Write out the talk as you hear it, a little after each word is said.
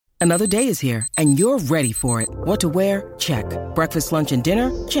Another day is here, and you're ready for it. What to wear? Check. Breakfast, lunch, and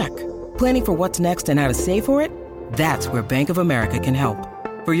dinner? Check. Planning for what's next and how to save for it? That's where Bank of America can help.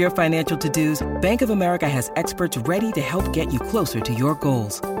 For your financial to-dos, Bank of America has experts ready to help get you closer to your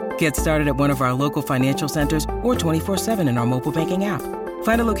goals. Get started at one of our local financial centers or 24/7 in our mobile banking app.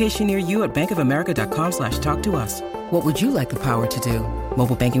 Find a location near you at bankofamerica.com/talktous. What would you like the power to do?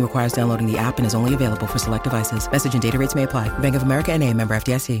 Mobile banking requires downloading the app and is only available for select devices. Message and data rates may apply. Bank of America N.A., member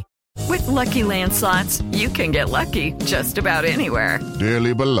FDIC. With Lucky Land Slots, you can get lucky just about anywhere.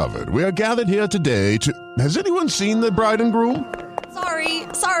 Dearly beloved, we are gathered here today to... Has anyone seen the bride and groom?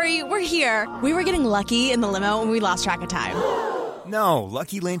 Sorry, we're here. We were getting lucky in the limo and we lost track of time. No,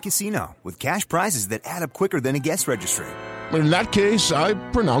 Lucky Land Casino, with cash prizes that add up quicker than a guest registry. In that case, I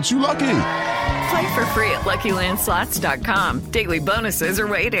pronounce you lucky. Play for free at LuckyLandSlots.com. Daily bonuses are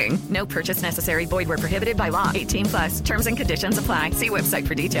waiting. No purchase necessary. Void where prohibited by law. 18+. Terms and conditions apply. See website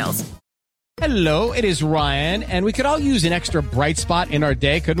for details. Hello, it is Ryan, and we could all use an extra bright spot in our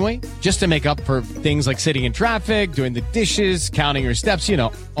day, couldn't we? Just to make up for things like sitting in traffic, doing the dishes, counting your steps, you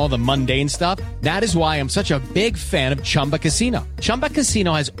know, all the mundane stuff. That is why I'm such a big fan of Chumba Casino. Chumba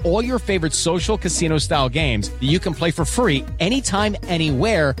Casino has all your favorite social casino-style games that you can play for free anytime,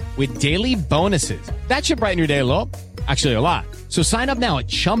 anywhere with daily bonuses. That should brighten your day a little. Actually, a lot. So sign up now at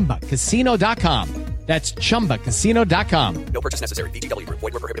ChumbaCasino.com. That's ChumbaCasino.com. No purchase necessary. VGW Group.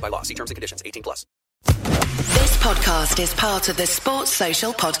 Void where prohibited by law. See terms and conditions. 18+. This podcast is part of the Sports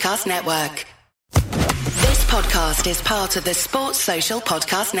Social Podcast Network. This podcast is part of the Sports Social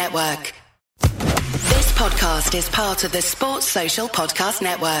Podcast Network. This podcast is part of the Sports Social Podcast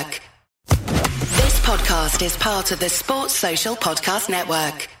Network. This podcast is part of the Sports Social Podcast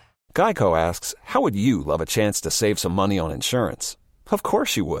Network. Geico asks, how would you love a chance to save some money on insurance? Of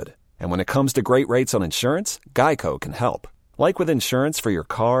course you would. And when it comes to great rates on insurance, Geico can help. Like with insurance for your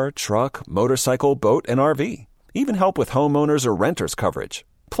car, truck, motorcycle, boat, and RV. Even help with homeowners or renters coverage.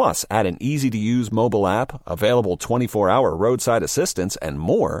 Plus, add an easy-to-use mobile app, available 24-hour roadside assistance, and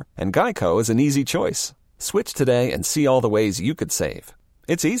more, and Geico is an easy choice. Switch today and see all the ways you could save.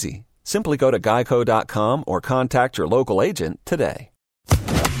 It's easy. Simply go to geico.com or contact your local agent today.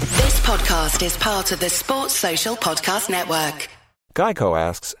 This podcast is part of the Sports Social Podcast Network. Geico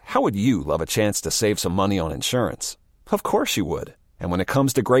asks, how would you love a chance to save some money on insurance? Of course you would. And when it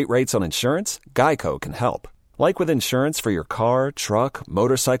comes to great rates on insurance, Geico can help. Like with insurance for your car, truck,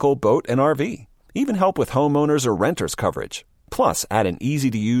 motorcycle, boat, and RV. Even help with homeowners or renters coverage. Plus, add an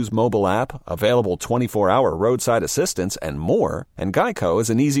easy-to-use mobile app, available 24-hour roadside assistance, and more, and Geico is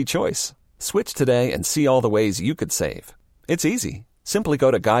an easy choice. Switch today and see all the ways you could save. It's easy. Simply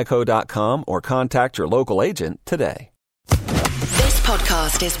go to geico.com or contact your local agent today. This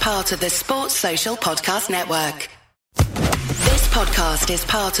podcast is part of the Sports Social Podcast Network. This podcast is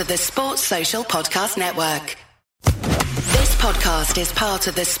part of the Sports Social Podcast Network. This podcast is part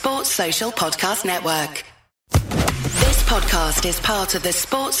of the Sports Social Podcast Network. This podcast is part of the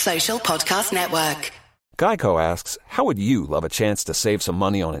Sports Social Podcast Network. Geico asks, how would you love a chance to save some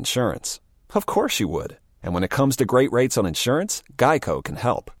money on insurance? Of course you would. And when it comes to great rates on insurance, Geico can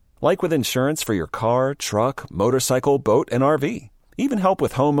help. Like with insurance for your car, truck, motorcycle, boat, and RV. Even help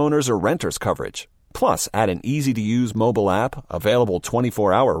with homeowners or renters coverage. Plus, add an easy-to-use mobile app, available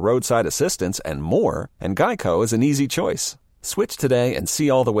 24-hour roadside assistance, and more, and Geico is an easy choice. Switch today and see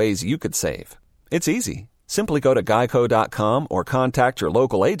all the ways you could save. It's easy. Simply go to geico.com or contact your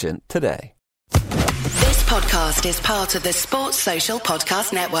local agent today. This podcast is part of the Sports Social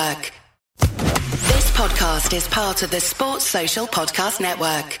Podcast Network. This podcast is part of the Sports Social Podcast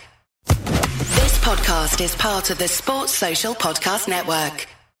Network. This podcast is part of the Sports Social Podcast Network.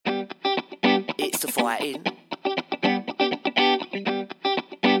 It's the fighting.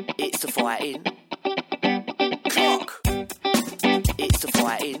 It's the fighting. Clock. It's the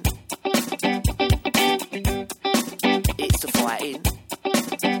fighting. It's the fighting.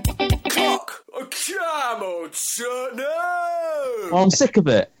 Clock. Come on, son. No. I'm sick of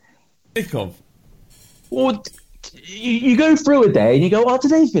it. Sick of? Well, you go through a day and you go, oh,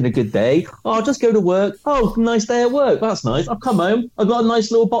 today's been a good day. Oh, I'll just go to work. Oh, nice day at work. That's nice. I'll come home. I've got a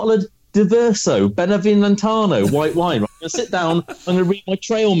nice little bottle of Diverso, Beneventano, white wine. I'm going to sit down, I'm going to read my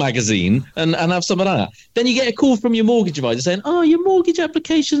Trail magazine and have some of that. Then you get a call from your mortgage advisor saying, oh, your mortgage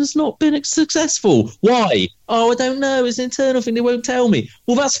application's not been successful. Why? Oh, I don't know. It's an internal thing. They won't tell me.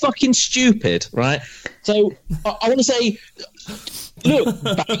 Well, that's fucking stupid, right? So I want to say, look,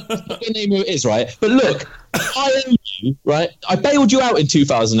 that's not the name of it is, right? But look, I owe you, right? I bailed you out in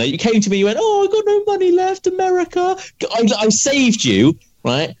 2008. You came to me, you went, oh, I got no money left, America. I saved you,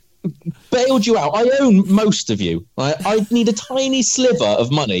 right? bailed you out. I own most of you. Right? I need a tiny sliver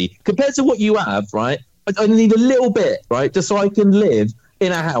of money compared to what you have, right? I need a little bit, right, just so I can live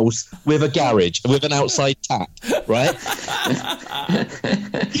in a house with a garage, with an outside tap, right?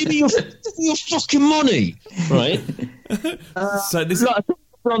 Give me your fucking money, right? So this... Look, I've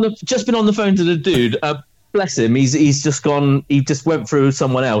just been on the phone to the dude. Bless him. He's just gone. He just went through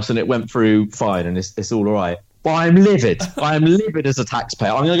someone else, and it went through fine, and it's all right. But I'm livid. I am livid as a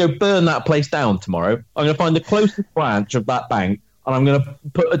taxpayer. I'm going to go burn that place down tomorrow. I'm going to find the closest branch of that bank, and I'm going to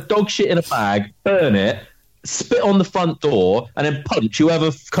put a dog shit in a bag, burn it, spit on the front door, and then punch whoever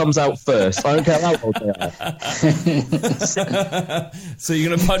comes out first. I don't care how old they are. So you're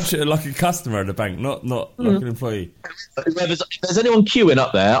going to punch it like a customer at a bank, not like an employee. If there's anyone queuing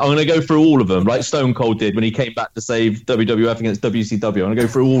up there, I'm going to go through all of them, like Stone Cold did when he came back to save WWF against WCW. I'm going to go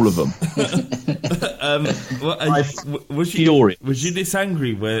through all of them. Was you this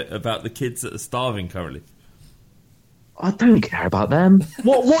angry about the kids that are starving currently? I don't care about them.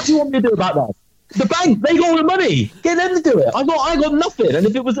 What do you want me to do about that? The bank, they got all the money. Get them to do it. I got nothing. And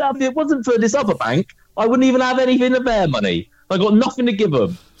if it wasn't for this other bank, I wouldn't even have anything of their money. I got nothing to give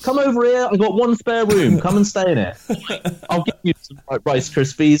them. Come over here. I got one spare room. Come and stay in it. I'll give you some Rice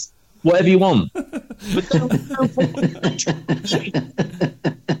Krispies, whatever you want.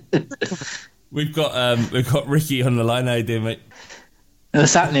 We've got Ricky on the line. How you doing, mate?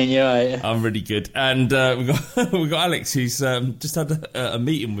 What's happening? You right? I'm really good. And we've got Alex, who's just had a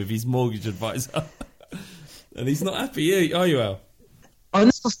meeting with his mortgage advisor, and he's not happy. Are you, Al? I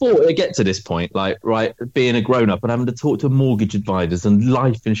never thought it'd get to this point, like, right, being a grown-up and having to talk to mortgage advisors and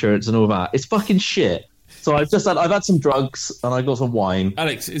life insurance and all that. It's fucking shit. So I've had some drugs and I got some wine.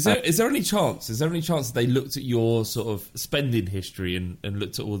 Alex, is there any chance? Is there any chance that they looked at your sort of spending history and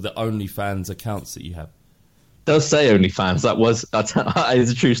looked at all the OnlyFans accounts that you have? Does say OnlyFans. That's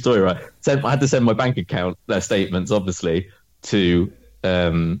it's a true story, right? So I had to send my bank account, their statements, obviously, to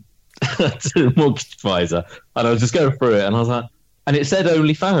to the mortgage advisor, and I was just going through it, and I was like, and it said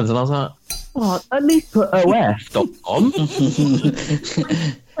OnlyFans, and I was like, oh, at least put OF.com.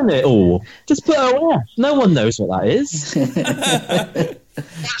 it all. Just put OF. No one knows what that is. They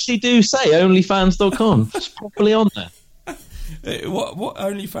actually do say OnlyFans.com. It's properly on there. What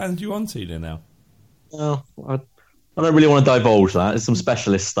OnlyFans do you on to then now? Well, I don't really want to divulge that. It's some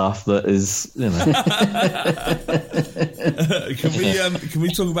specialist stuff that is, you know. Can we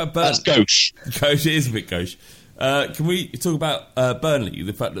talk about Burnley? That's gauche. Gauche, it is a bit gauche. Can we talk about Burnley?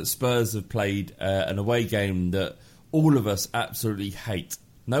 The fact that Spurs have played an away game that all of us absolutely hate.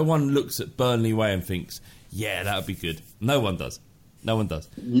 No one looks at Burnley away and thinks, yeah, that would be good. No one does. No one does.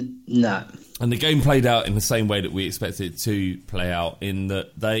 No. And the game played out in the same way that we expected it to play out, in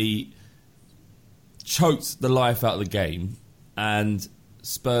that they choked the life out of the game, and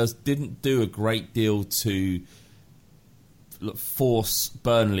Spurs didn't do a great deal to force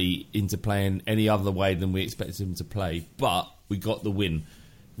Burnley into playing any other way than we expected them to play, but we got the win.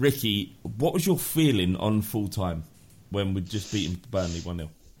 Ricky, what was your feeling on full time when we'd just beaten Burnley 1-0?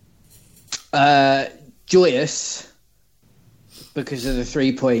 Joyous because of the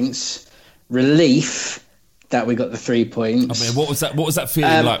 3 points. Relief that we got the 3 points. I mean, what was that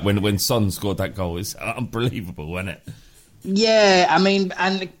feeling like when Son scored that goal? It's unbelievable, wasn't it? Yeah, I mean,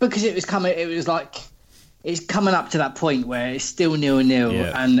 and because it's coming up to that point where it's still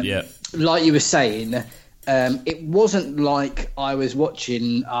 0-0, and like you were saying, it wasn't like I was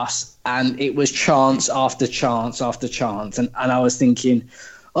watching us and it was chance after chance after chance, and I was thinking,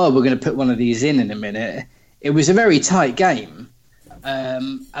 oh, we're going to put one of these in a minute. It was a very tight game.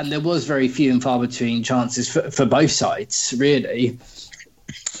 And there was very few and far between chances for both sides, really.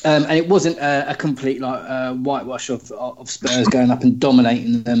 And it wasn't a complete whitewash of Spurs going up and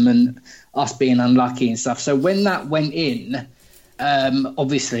dominating them and us being unlucky and stuff. So when that went in,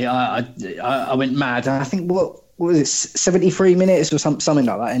 obviously I went mad. And I think, what was it, 73 minutes or something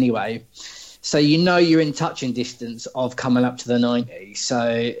like that anyway. So you're in touching distance of coming up to the 90.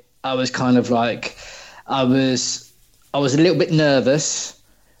 So I was kind of like, I was a little bit nervous,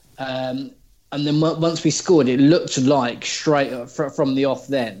 and then once we scored, it looked like straight up from the off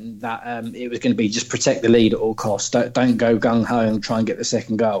then that it was going to be just protect the lead at all costs. Don't go gung-ho and try and get the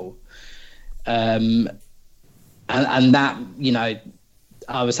second goal. And that,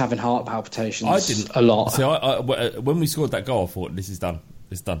 I was having heart palpitations a lot. See, when we scored that goal, I thought, this is done.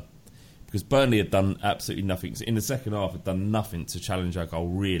 It's done. Because Burnley had done absolutely nothing. In the second half, had done nothing to challenge our goal,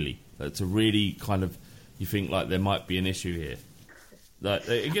 really. To really kind of... You think like there might be an issue here? Like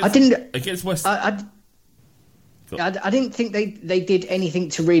against West. I didn't think they did anything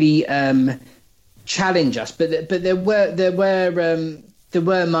to really challenge us, but there were there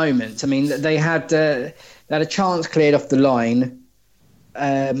were moments. I mean, they had a chance cleared off the line,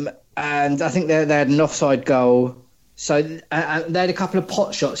 and I think they had an offside goal. So they had a couple of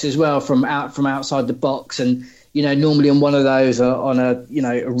pot shots as well from outside the box, and normally on one of those on a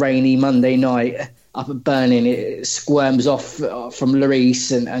a rainy Monday night up at Burning, it squirms off from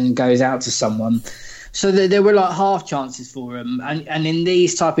Lloris and goes out to someone. So there were like half chances for them, and in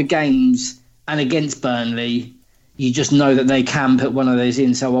these type of games and against Burnley, you just know that they can put one of those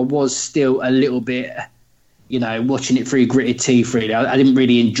in. So I was still a little bit, watching it through gritted teeth. Really, I didn't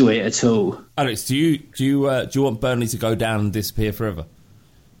really enjoy it at all. Alex, do you want Burnley to go down and disappear forever?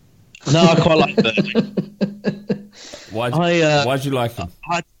 No, I quite like Burnley. Why do you like him?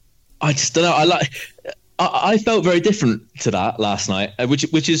 I just don't know. I felt very different to that last night,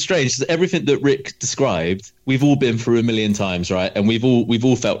 which is strange. Everything that Rick described, we've all been through a million times, right? And we've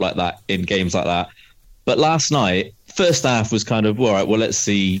all felt like that in games like that. But last night, first half was kind of all right. Well, let's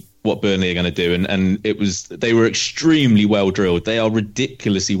see what Burnley are going to do, and they were extremely well drilled. They are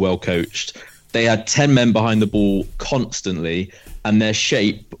ridiculously well coached. They had 10 men behind the ball constantly, and their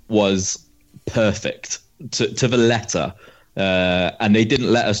shape was perfect to the letter. And they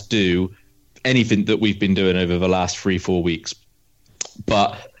didn't let us do anything that we've been doing over the last 3-4 weeks.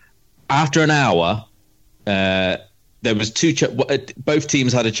 But after an hour, there was both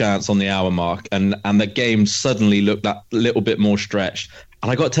teams had a chance on the hour mark, and the game suddenly looked that little bit more stretched. And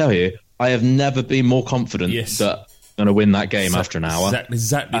I got to tell you, I have never been more confident that I'm going to win that game after an hour.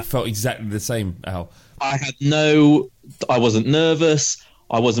 Exactly, felt exactly the same, Al. I wasn't nervous.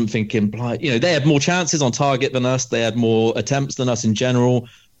 I wasn't thinking, they had more chances on target than us. They had more attempts than us in general.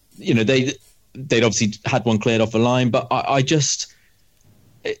 They'd obviously had one cleared off the line, but I just,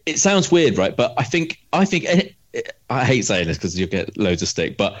 it sounds weird, right? But I think I hate saying this because you'll get loads of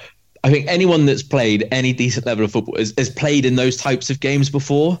stick, but I think anyone that's played any decent level of football has played in those types of games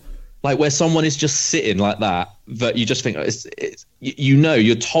before, like where someone is just sitting like that you just think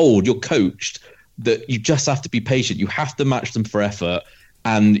you're told, you're coached that you just have to be patient. You have to match them for effort,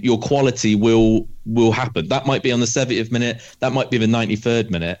 and your quality will happen. That might be on the 70th minute, that might be the 93rd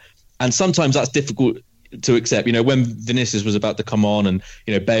minute. And sometimes that's difficult to accept. When Vinicius was about to come on, and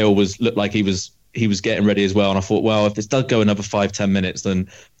Bale looked like he was getting ready as well, and I thought, well, if this does go another 5-10 minutes, then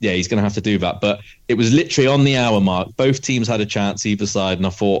yeah, he's going to have to do that. But it was literally on the hour mark. Both teams had a chance either side, and I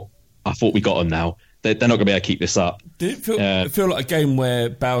thought we got them now. They're not going to be able to keep this up. Did it feel like a game where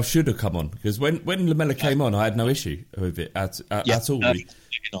Bale should have come on? Because when Lamela came on, I had no issue with it at all. Really.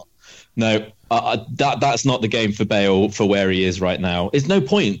 No, that's not the game for Bale for where he is right now. There's no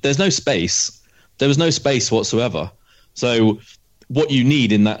point. There's no space. There was no space whatsoever. So what you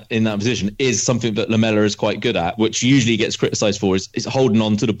need in that position is something that Lamela is quite good at, which usually gets criticised for is holding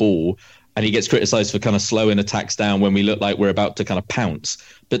on to the ball, and he gets criticised for kind of slowing attacks down when we look like we're about to kind of pounce.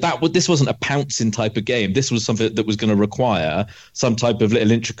 But this wasn't a pouncing type of game. This was something that was going to require some type of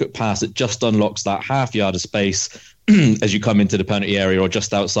little intricate pass that just unlocks that half yard of space as you come into the penalty area or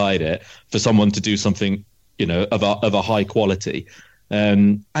just outside it, for someone to do something, of a high quality.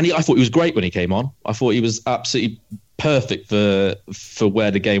 I thought he was great when he came on. I thought he was absolutely perfect for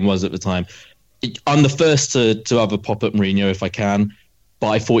where the game was at the time. I'm the first to have a pop at Mourinho if I can, but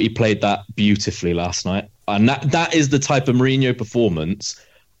I thought he played that beautifully last night. And that is the type of Mourinho performance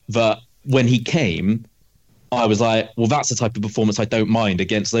that when he came, I was like, well, that's the type of performance I don't mind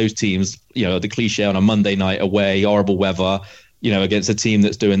against those teams. The cliche on a Monday night away, horrible weather, against a team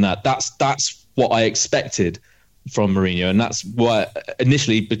that's doing that. That's what I expected from Mourinho. And that's why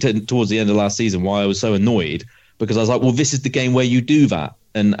initially, towards the end of last season, why I was so annoyed, because I was like, well, this is the game where you do that.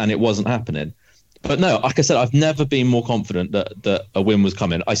 And it wasn't happening. But no, like I said, I've never been more confident that a win was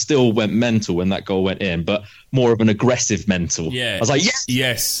coming. I still went mental when that goal went in, but more of an aggressive mental. Yeah. I was like,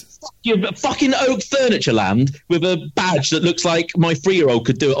 yes. You're fucking Oak Furniture Land with a badge that looks like my 3-year-old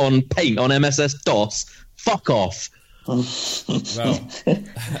could do it on Paint on MSS-DOS. Fuck off. Well,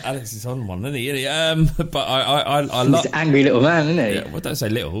 Alex is on one, isn't he? But I love... He's an angry little man, isn't he? Yeah, well, don't say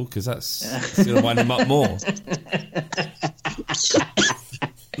little, because that's going to wind him up more.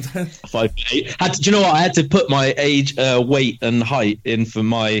 5'8". Do you know what? I had to put my age, weight, and height in for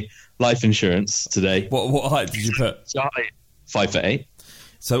my life insurance today. What height did you put? 5'8".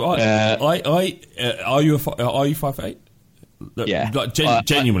 So are you 5'8"? Yeah, like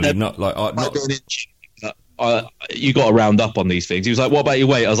genuinely, not like not. You got to round up on these things. He was like, "What about your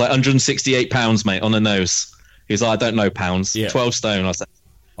weight?" I was like, £168, mate, on the nose. He was like, "I don't know pounds." Yeah. 12 stone. I was like,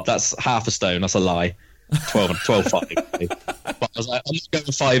 "That's half a stone. That's a lie." 12.5. But I was like, I'm just going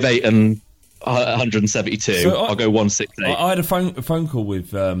 5'8" and 172. So I'll go 168. I had a phone call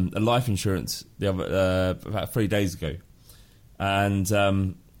with a life insurance the other about 3 days ago,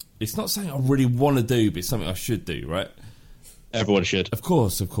 and it's not something I really want to do, but it's something I should do, right? Everyone should. Of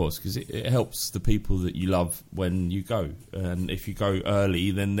course, because it helps the people that you love when you go. And if you go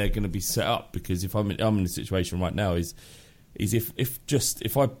early, then they're going to be set up. Because if I'm in a situation right now, is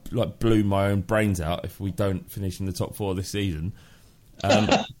if I like blew my own brains out, if we don't finish in the top 4 this season,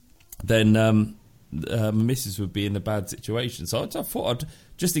 then my missus would be in a bad situation. So I thought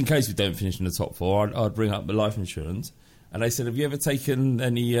just in case we don't finish in the top 4, I'd bring up the life insurance. And they said, "Have you ever taken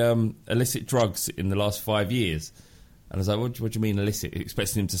any illicit drugs in the last 5 years?" And I was like, what do you mean illicit?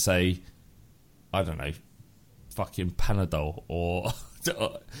 Expecting him to say, I don't know, fucking Panadol or...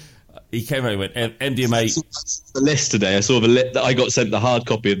 He came out and went, MDMA... The list today, I saw I got sent the hard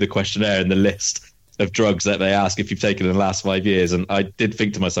copy of the questionnaire and the list of drugs that they ask if you've taken in the last 5 years, and I did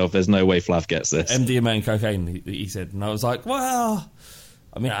think to myself, there's no way Flav gets this. MDMA and cocaine, he said. And I was like, well...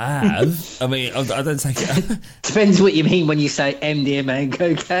 I mean, I have. I mean, I don't take it... Depends what you mean when you say MDMA and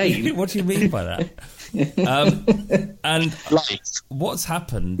cocaine. What do you mean by that? And what's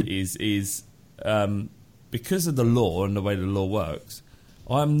happened is because of the law and the way the law works,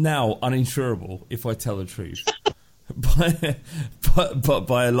 I'm now uninsurable if I tell the truth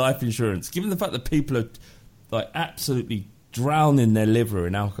by a life insurance. Given the fact that people are like absolutely drowning their liver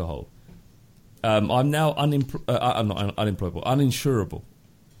in alcohol, I'm now I'm not unemployable, uninsurable,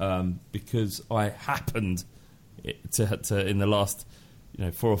 because I happened to in the last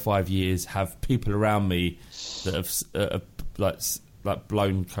 4 or 5 years have people around me that have like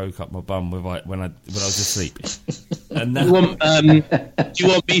blown coke up my bum when I was asleep. And now, do you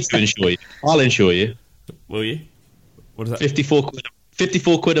want me to insure you? I'll insure you. Will you? What is that?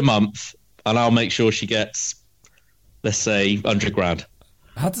 54 quid a month, and I'll make sure she gets, let's say, 100 grand.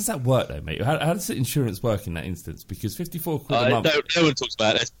 How does that work, though, mate? How does the insurance work in that instance? Because 54 quid a month... No one talks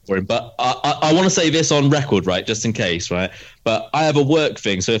about it for him, but I want to say this on record, right, just in case, right? But I have a work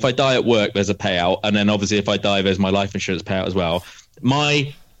thing, so if I die at work, there's a payout, and then obviously if I die, there's my life insurance payout as well.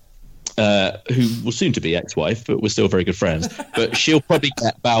 My, who will soon to be ex-wife, but we're still very good friends, but she'll probably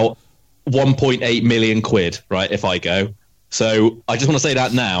get about 1.8 million quid, right, if I go. So I just want to say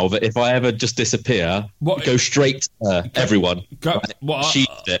that now, that if I ever just disappear, go straight to her, everyone.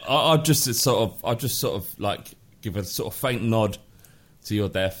 I'll just sort of like give a sort of faint nod to your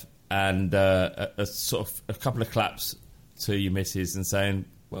death and a sort of a couple of claps to your missus and saying,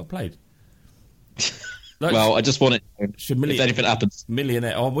 "Well played." Like, well, I just want it. If anything happens,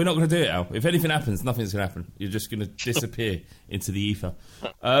 millionaire. Oh, we're not going to do it, Al. If anything happens, nothing's going to happen. You're just going to disappear into the ether.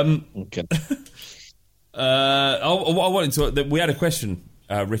 Okay. What I wanted to... We had a question,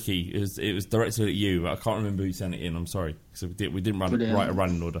 Ricky. It was directed at you. I can't remember who sent it in. I'm sorry. So we didn't write a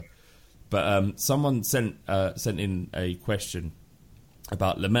running order. But someone sent in a question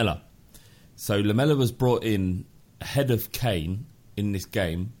about Lamela. So Lamela was brought in ahead of Kane in this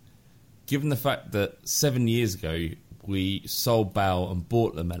game, given the fact that 7 years ago we sold Bale and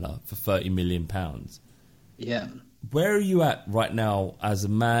bought Lamela for £30 million. Yeah. Where are you at right now as a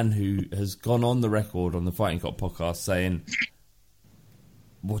man who has gone on the record on the Fighting Cock podcast saying,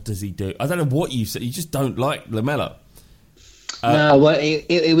 what does he do? I don't know what you said. You just don't like Lamela. No, well,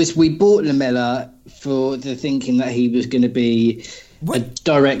 it was, we bought Lamela for the thinking that he was going to be a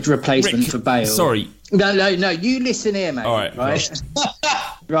direct replacement for Bale. Sorry. No, you listen here, mate. All right.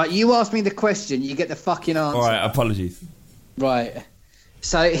 Right, you ask me the question, you get the fucking answer. All right, apologies. Right.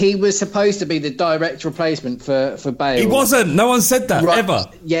 So he was supposed to be the direct replacement for Bale. He wasn't. No one said that, ever.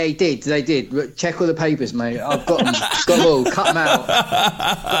 Yeah, he did. They did. Check all the papers, mate. I've got them. Got them all. Cut them out.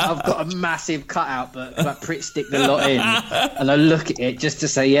 I've got a massive cutout, but Pritt stick the lot in. And I look at it just to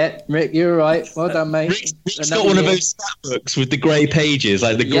say, yeah, Rick, you're right. Well done, mate. Rick's got one of those stat books with the grey pages,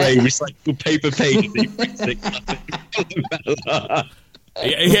 like the grey recycled paper pages.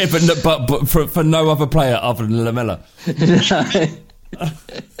 Yeah, but for no other player other than Lamela.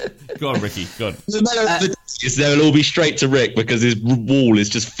 Go on, Ricky. Go on. They'll all be straight to Rick because his wall is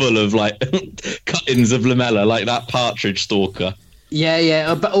just full of like cuttings of Lamela, like that partridge stalker.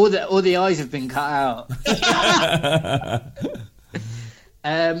 Yeah, but all the eyes have been cut out.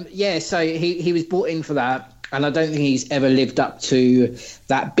 So he was brought in for that, and I don't think he's ever lived up to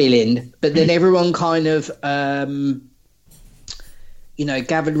that billing. But then everyone kind of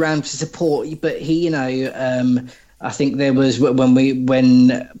gathered round to support. But he, I think there was when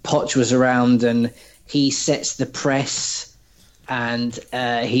Poch was around, and he sets the press, and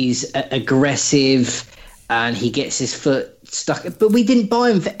he's aggressive, and he gets his foot stuck. But we didn't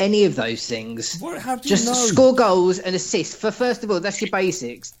buy him for any of those things. How do you just know? Score goals and assists. First of all, that's your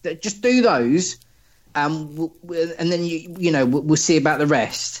basics. Just do those, and then we'll see about the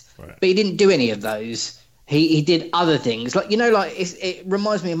rest. Right. But he didn't do any of those. he did other things. Like, it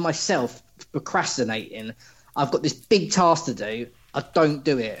reminds me of myself procrastinating. I've got this big task to do. I don't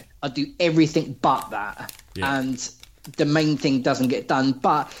do it. I do everything but that. Yeah. And the main thing doesn't get done.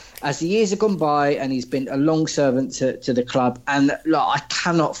 But as the years have gone by and he's been a long servant to the club, and look, I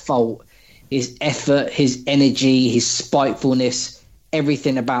cannot fault his effort, his energy, his spitefulness,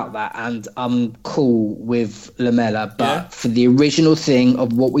 everything about that. And I'm cool with Lamela. But for the original thing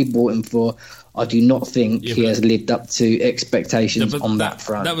of what we bought him for, I do not think he has lived up to expectations on that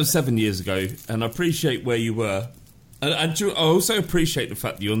front. That was 7 years ago, and I appreciate where you were. And I also appreciate the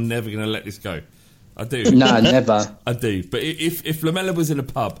fact that you're never going to let this go. I do. No, never. I do. But if Lamela was in a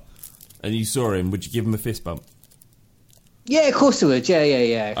pub and you saw him, would you give him a fist bump? Yeah, of course I would.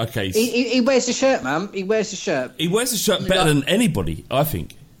 Yeah. Okay. He wears the shirt, man. He wears the shirt. He wears the shirt better than anybody, I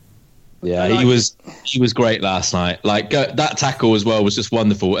think. Yeah, he was great last night. Like that tackle as well was just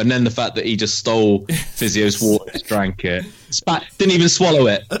wonderful, and then the fact that he just stole Physio's water, drank it, spat, didn't even swallow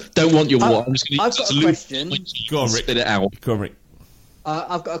it. Don't want your water. I've got a question. Go on, Rick. Spit it out. Go on, Rick.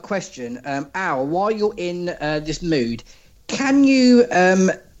 I've got a question. Al, while you're in this mood, can you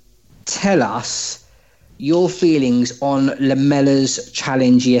tell us your feelings on Lamela's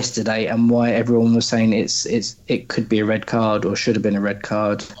challenge yesterday and why everyone was saying it could be a red card or should have been a red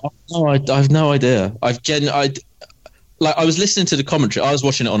card? No, I have no idea. I was listening to the commentary. I was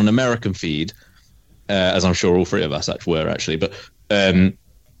watching it on an American feed, as I'm sure all three of us were actually. But and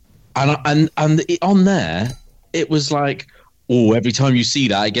on there, it was like, oh, every time you see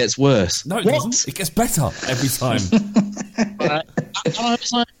that, it gets worse. No, it doesn't. It gets better every time. And I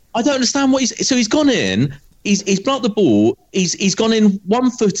was like, I don't understand what he's gone in. He's blocked the ball. He's gone in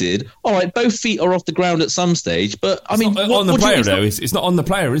one-footed. All right, both feet are off the ground at some stage, but I mean, on the player though. It's not on the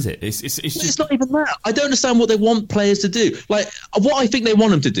player, is it? It's just... It's not even that. I don't understand what they want players to do. Like, what I think they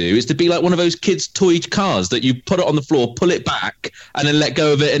want them to do is to be like one of those kids' toy cars that you put it on the floor, pull it back, and then let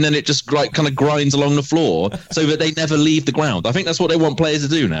go of it, and then it just kind of grinds along the floor so that they never leave the ground. I think that's what they want players to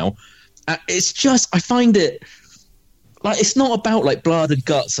do now. It's just, I find it. Like, it's not about like blood and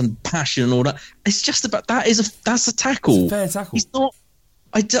guts and passion and all that. It's just about that's a tackle. It's a fair tackle. He's not.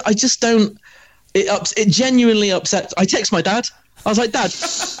 I just don't. It genuinely upsets. I text my dad. I was like, Dad,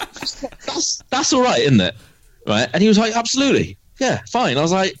 that's all right, isn't it? Right? And he was like, absolutely, yeah, fine. I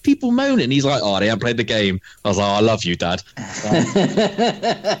was like, people moaning. He's like, oh, they haven't played the game. I was like, oh, I love you, Dad.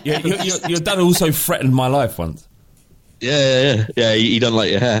 Yeah, your dad also threatened my life once. Yeah. He doesn't like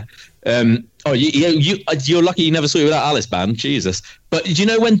your hair. You're lucky you never saw it without Alice band, Jesus. But do you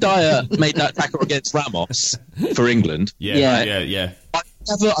know when Dyer made that tackle against Ramos for England? Yeah.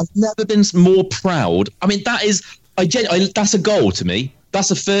 I've never been more proud. I mean, that's a goal to me. That's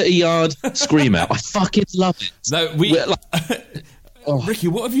a 30-yard screamer. I fucking love it. No, Ricky,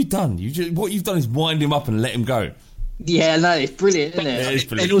 what have you done? What you've done is wind him up and let him go. Yeah, no, it's brilliant, isn't it? Yeah, it's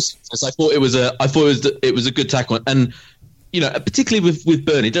brilliant. I thought it was a good tackle, and particularly with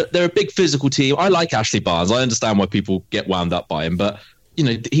Burnley, they're a big physical team. I like Ashley Barnes. I understand why people get wound up by him, but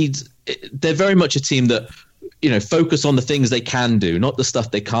they're very much a team that focus on the things they can do, not the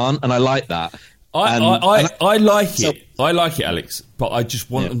stuff they can't, and I like that. I like it. I like it, Alex, but I just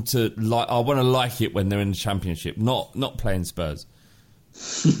want them to like. I want to like it when they're in the Championship, not playing Spurs.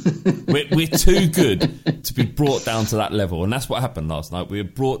 we're too good to be brought down to that level, and that's what happened last night. We were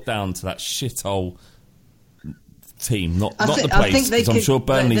brought down to that shithole team, not the place. Because I'm sure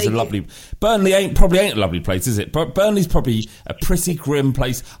Burnley's a lovely. Burnley probably ain't a lovely place, is it? But Burnley's probably a pretty grim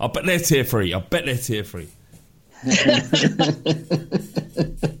place. I bet they're tier 3.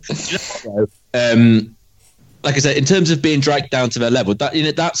 Like I said, in terms of being dragged down to their level,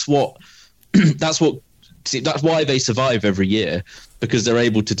 that's why they survive every year, because they're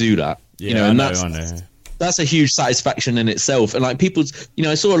able to do that. I know. That's a huge satisfaction in itself. And like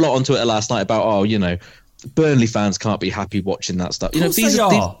I saw a lot on Twitter last night about Burnley fans can't be happy watching that stuff. These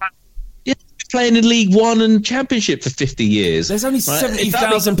are. Playing in League One and Championship for 50 years. There's only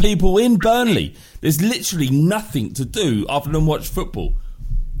 70,000 people in Burnley. There's literally nothing to do other than watch football.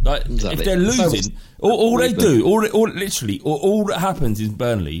 Like, exactly. If they're losing, all they do, all that happens in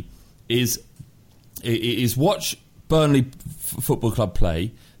Burnley is watch Burnley Football Club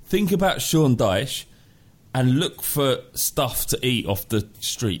play, think about Sean Dyche, and look for stuff to eat off the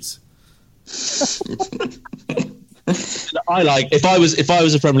streets. If I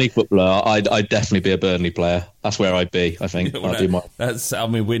was a Premier League footballer, I'd definitely be a Burnley player. That's where I'd be. I think.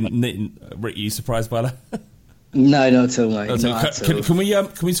 Rick, you surprised by that? No, not at all, mate.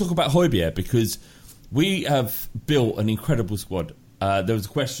 Can we talk about Højbjerg, because we have built an incredible squad. There was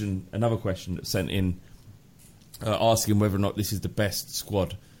another question that sent in asking whether or not this is the best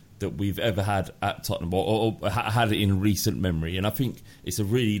squad that we've ever had at Tottenham, or had it in recent memory. And I think it's a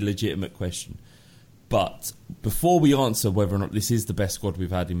really legitimate question. But before we answer whether or not this is the best squad we've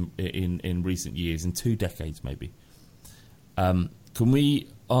had in recent years, in 2 decades maybe, can we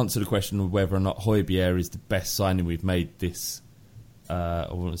answer the question of whether or not Højbjerg is the best signing we've made this, I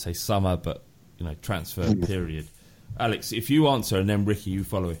wouldn't say summer, but transfer period? Alex, if you answer, and then Ricky, you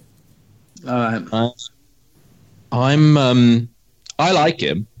follow it. I like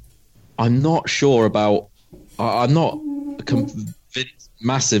him. I'm not sure about. I'm not convinced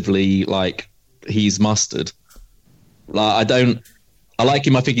massively like he's mustard. I like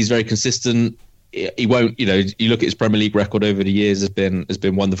him. I think he's very consistent. He won't. You look at his Premier League record over the years has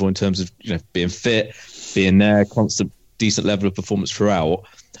been wonderful in terms of being fit, being there, constant decent level of performance throughout.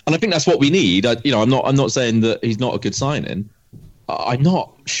 And I think that's what we need. I'm not saying that he's not a good signing. I'm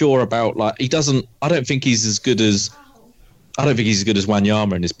not sure about he doesn't. I don't think he's as good as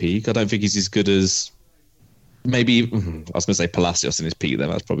Wanyama in his peak. I don't think he's as good as maybe I was going to say Palacios in his peak. Then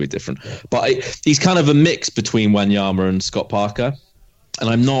that's probably different. But he's kind of a mix between Wanyama and Scott Parker.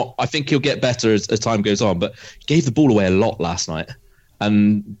 And I think he'll get better as time goes on. But he gave the ball away a lot last night,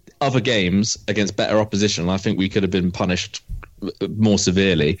 and other games against better opposition, I think we could have been punished more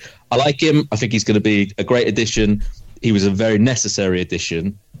severely. I like him. I think he's going to be a great addition. He was a very necessary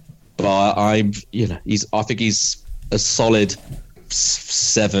addition, but I think he's a solid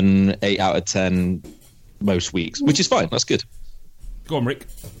 7, 8 out of 10 most weeks, which is fine. That's good. Go on, Rick.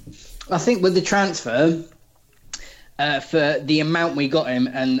 I think with the transfer, for the amount we got him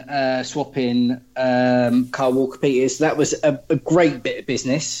and swapping Kyle Walker-Peters, that was a great bit of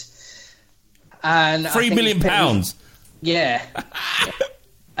business. And £3 million. Yeah.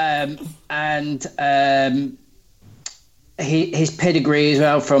 His pedigree as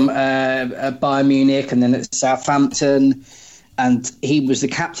well from Bayern Munich and then at Southampton, and he was the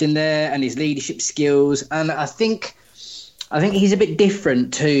captain there, and his leadership skills. And I think he's a bit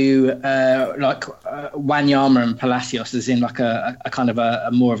different to Wanyama and Palacios, as in a kind of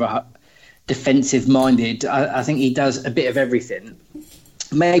a more of a defensive minded. I think he does a bit of everything.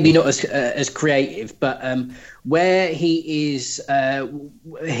 Maybe not as creative, but where he is,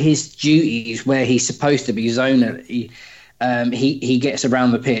 his duties, where he's supposed to be zonally, he gets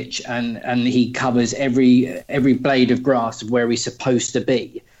around the pitch and he covers every blade of grass of where he's supposed to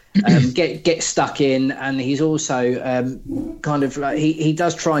be. Get stuck in, and he's also kind of he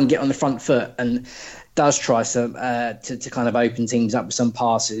does try and get on the front foot and does try to kind of open teams up with some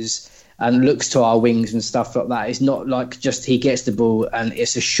passes. And looks to our wings and stuff like that. It's not like just he gets the ball and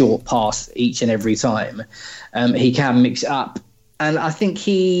it's a short pass each and every time. He can mix it up, and I think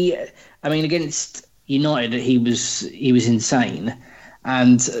against United he was insane.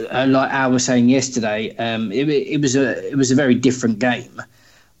 And like Al was saying yesterday, it was a very different game.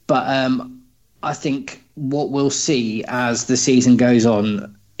 But I think what we'll see as the season goes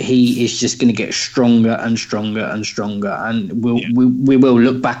on, he is just going to get stronger and stronger and stronger, and we will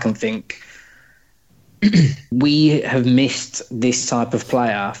look back and think we have missed this type of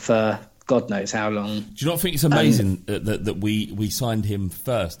player for God knows how long. Do you not think it's amazing that we signed him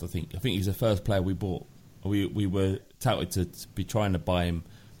first? I think he was the first player we bought. We were touted to be trying to buy him,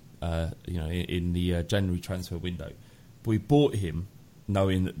 in the January transfer window. But we bought him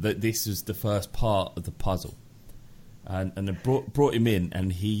knowing that this was the first part of the puzzle. And then brought him in,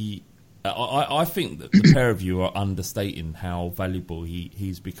 and I think that the pair of you are understating how valuable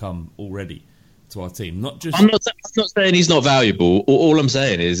he's become already to our team. Not just. I'm not saying he's not valuable. All I'm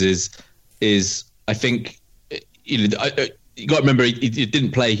saying is I think you got to remember he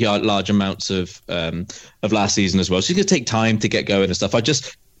didn't play large amounts of last season as well, so he's going to take time to get going and stuff. I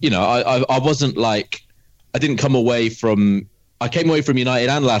just I wasn't like I didn't come away from. I came away from United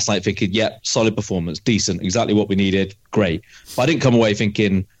and last night thinking, yeah, solid performance, decent, exactly what we needed, great. But I didn't come away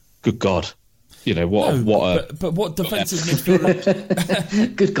thinking, good God, But what defensive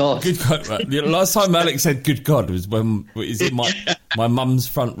midfielder? Good God. Good God. Right. The last time Alex said good God was when is in my mum's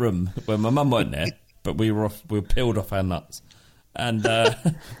front room when my mum weren't there, but we were peeled off our nuts. And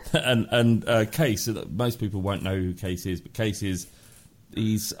Case, most people won't know who Case is, but Case is.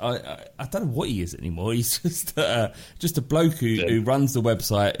 I don't know what he is anymore. He's just a bloke who runs the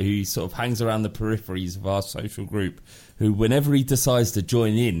website, who sort of hangs around the peripheries of our social group, who whenever he decides to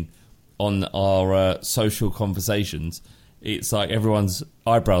join in on our social conversations, it's like everyone's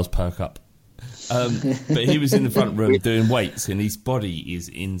eyebrows perk up. But he was in the front room doing weights, and his body is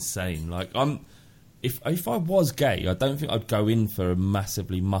insane. Like if I was gay, I don't think I'd go in for a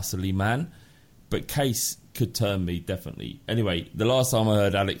massively muscly man, but Case could turn me, definitely. Anyway, the last time I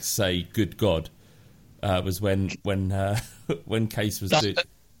heard Alex say "Good God" was when Case was doing.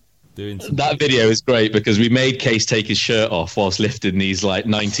 That video is great because we made Case take his shirt off whilst lifting these like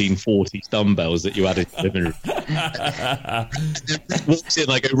 1940s dumbbells that you had in the living room. Walks in,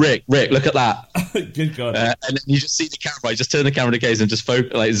 I go, Rick, look at that. Good God. And then you just see the camera. I just turn the camera to Case and just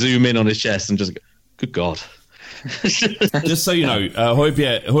zoom in on his chest and just go, good God. Just so you know,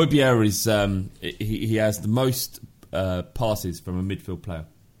 Højbjerg is he has the most passes from a midfield player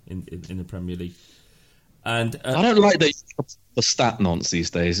in the Premier League. And I don't like the stat nonce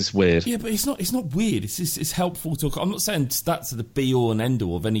these days. It's weird. Yeah, but it's not weird. It's helpful to. I'm not saying stats are the be all and end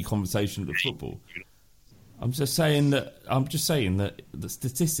all of any conversation of football. I'm just saying that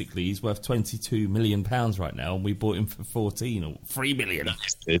statistically he's worth £22 million right now, and we bought him for 14 or 3 million.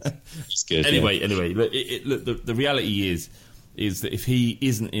 It's good. Anyway, look, the reality is that if he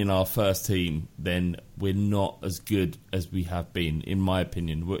isn't in our first team, then we're not as good as we have been, in my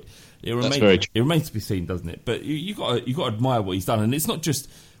opinion. It remains to be seen, doesn't it? But you got to admire what he's done, and it's not just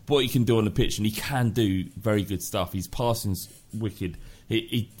what he can do on the pitch, and he can do very good stuff. His passing's wicked.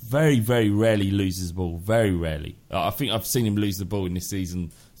 He very, very rarely loses the ball. Very rarely. I think I've seen him lose the ball in this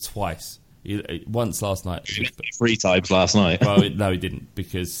season twice. Once last night. 3 times last night. Well, no, he didn't,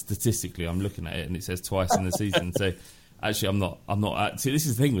 because statistically I'm looking at it and it says twice in the season. So actually, I'm not. See, this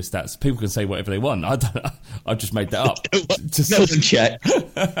is the thing with stats. People can say whatever they want. I've just made that up. No one check.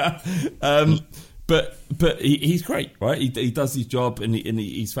 But he's great, right? He does his job and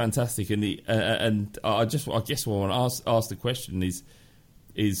he's fantastic. And I guess what I want to ask the question is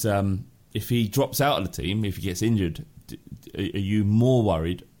if he drops out of the team, if he gets injured, are you more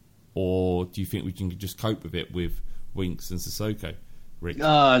worried, or do you think we can just cope with it with Winks and Sissoko, Rick?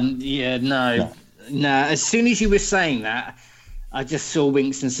 Yeah, no. As soon as you were saying that, I just saw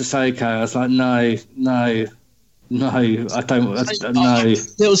Winks and Sissoko. I was like, no, I don't. No.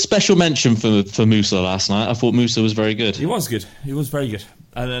 It was special mention for Musa last night. I thought Musa was very good. He was good. He was very good.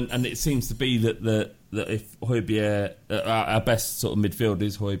 And it seems to be that if Højbjerg, our best sort of midfield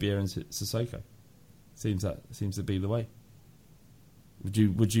is Højbjerg and Sissoko. Seems to be the way.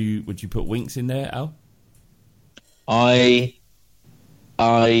 Would you put Winks in there, Al? I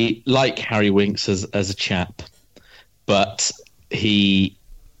like Harry Winks as a chap, but I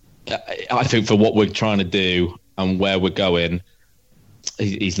think for what we're trying to do and where we're going,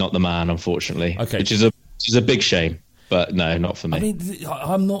 he's not the man, unfortunately. Okay, which is a big shame. But no, not for me. I mean,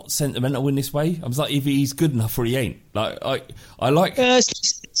 I'm not sentimental in this way. I was like, either he's good enough or he ain't. Like, I like.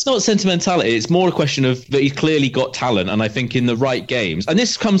 It's not sentimentality. It's more a question of that he's clearly got talent, and I think in the right games, and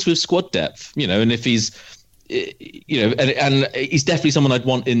this comes with squad depth, and if he's, and he's definitely someone I'd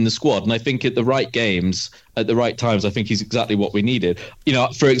want in the squad. And I think at the right games, at the right times, I think he's exactly what we needed.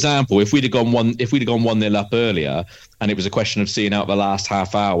 For example, if we'd have gone 1-0 up earlier, and it was a question of seeing out the last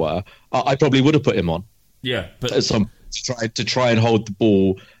half hour, I probably would have put him on. Yeah, but to try and hold the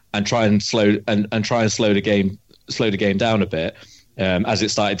ball and try and slow the game down a bit as it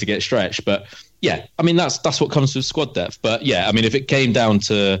started to get stretched. But yeah, I mean that's what comes with squad depth. But yeah, I mean if it came down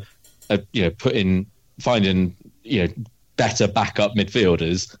to finding better backup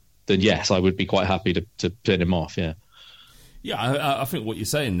midfielders, then yes, I would be quite happy to pin him off. Yeah, I think what you're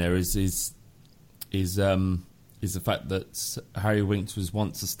saying there is the fact that Harry Winks was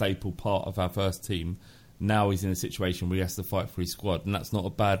once a staple part of our first team. Now he's in a situation where he has to fight for his squad, and that's not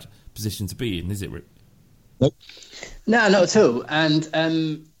a bad position to be in, is it, Rick? Nope. No, not at all. And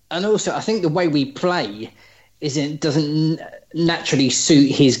also, I think the way we play doesn't naturally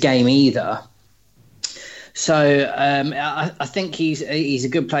suit his game either. So I think he's a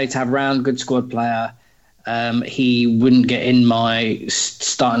good player to have around, good squad player. He wouldn't get in my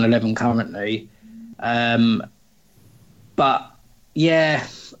starting 11 currently, but yeah.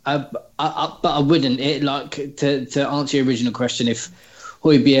 But I wouldn't. To answer your original question, if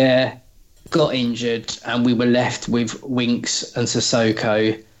Højbjerg got injured and we were left with Winks and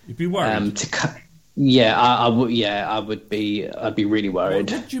Sissoko, you'd be worried. I would. Yeah, I would be. I'd be really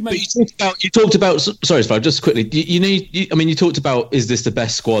worried. You talked about. Sorry, Sparrow, just quickly. You talked about, is this the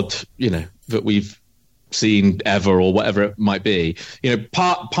best squad that we've seen ever, or whatever it might be?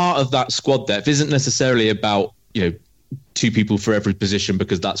 Part of that squad depth isn't necessarily about 2 people for every position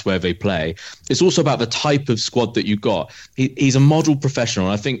because that's where they play. It's also about the type of squad that you got. He's a model professional.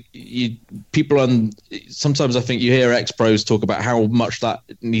 And I think sometimes I think you hear ex-pros talk about how much that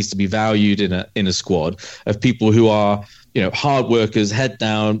needs to be valued in a squad of people who are, hard workers, head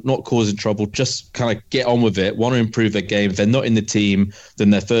down, not causing trouble, just kind of get on with it, want to improve their game. If they're not in the team, then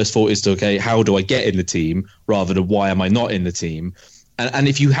their first thought is to, okay, how do I get in the team rather than why am I not in the team? And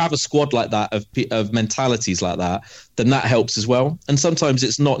if you have a squad like that of mentalities like that, then that helps as well. And sometimes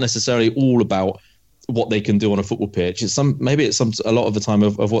it's not necessarily all about what they can do on a football pitch. It's a lot of the time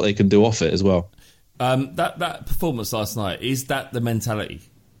of what they can do off it as well. That performance last night, is that the mentality?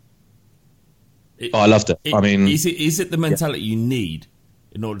 I loved it. I mean, is it the mentality you need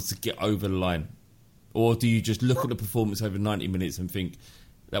in order to get over the line, or do you just look at the performance over 90 minutes and think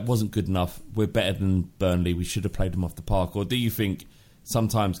that wasn't good enough? We're better than Burnley. We should have played them off the park. Or do you think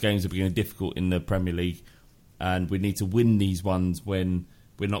sometimes games are becoming difficult in the Premier League, and we need to win these ones when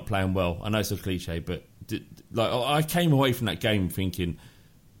we're not playing well? I know it's a cliche, but I came away from that game thinking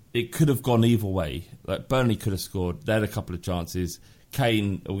it could have gone either way. Like, Burnley could have scored. They had a couple of chances.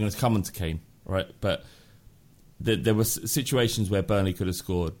 Kane, we're going to come on to Kane, right? But there were situations where Burnley could have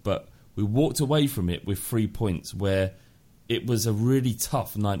scored, but we walked away from it with 3 points, where it was a really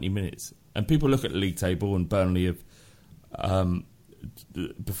tough 90 minutes. And people look at the league table, and Burnley have,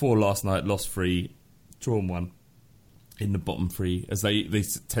 before last night, lost 3, drawn 1 in the bottom 3, as they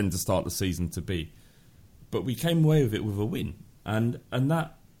tend to start the season to be. But we came away with it with a win. And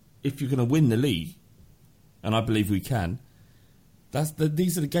that, if you're going to win the league, and I believe we can,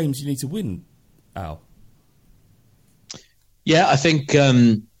 these are the games you need to win, Al. Yeah, I think...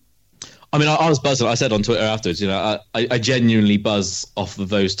 I was buzzing. I said on Twitter afterwards, I genuinely buzz off of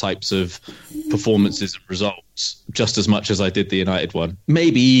those types of performances and results just as much as I did the United one.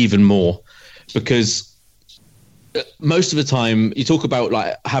 Maybe even more, because most of the time you talk about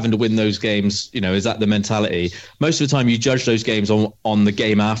like having to win those games, is that the mentality? Most of the time you judge those games on the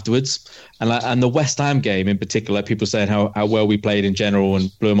game afterwards. And the West Ham game in particular, people saying how well we played in general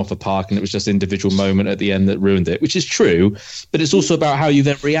and blew them off the park, and it was just an individual moment at the end that ruined it, which is true, but it's also about how you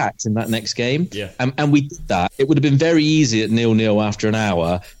then react in that next game. Yeah. And we did that. It would have been very easy at 0-0 after an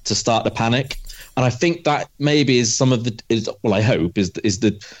hour to start the panic. And I think that maybe is some of I hope is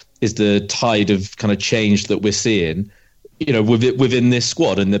the tide of kind of change that we're seeing, within this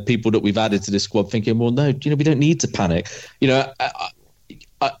squad, and the people that we've added to this squad thinking, well, no, we don't need to panic.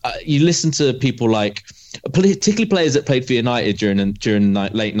 You listen to people like, particularly players that played for United during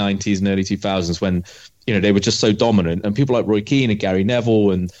late 90s and early 2000s, when they were just so dominant, and people like Roy Keane and Gary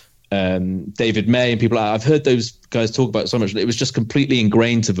Neville and David May and people like, I've heard those guys talk about it so much that it was just completely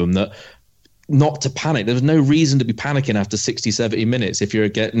ingrained to them that not to panic. There was no reason to be panicking after 60, 70 minutes if you're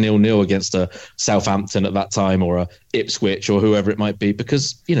 0-0 against a Southampton at that time, or a Ipswich, or whoever it might be,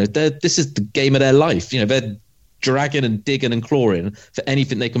 because this is the game of their life. They're dragging and digging and clawing for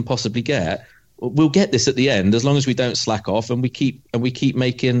anything they can possibly get. We'll get this at the end, as long as we don't slack off and we keep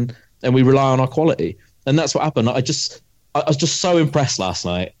making, and we rely on our quality. And that's what happened. I was just so impressed last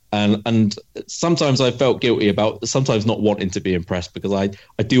night, and sometimes I felt guilty about sometimes not wanting to be impressed, because I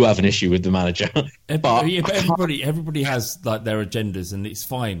do have an issue with the manager. but everybody has like their agendas, and it's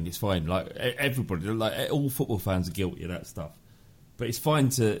fine. It's fine. Like everybody, like all football fans are guilty of that stuff. But it's fine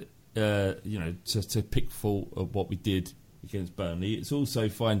to to pick fault of what we did against Burnley. It's also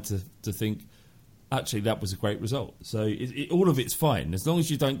fine to think, actually, that was a great result. So all of it's fine, as long as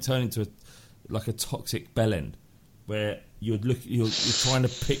you don't turn into a toxic bellend, where you're trying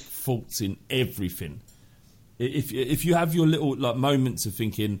to pick faults in everything. If you have your little like moments of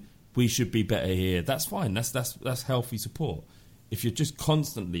thinking we should be better here, that's fine. That's healthy support. If you're just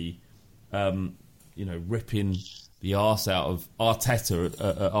constantly, ripping the arse out of Arteta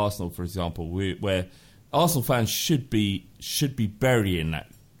at Arsenal, for example, where Arsenal fans should be burying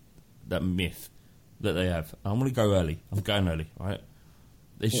that myth that they have. I'm going to go early. I'm going early, right?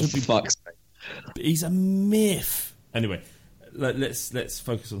 They should be. Fuck's sake. He's a myth. Anyway, let's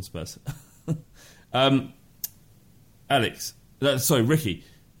focus on Spurs. Alex, Ricky.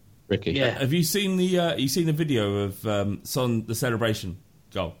 Ricky, yeah. Have you seen the video of Son, the celebration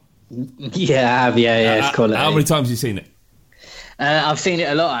goal? Yeah, I have. Yeah, it's quality. How many times have you seen it? I've seen it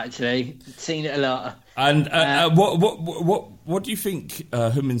a lot, actually. Seen it a lot. And what do you think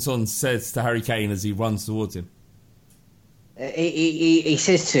Heung-min Son says to Harry Kane as he runs towards him? He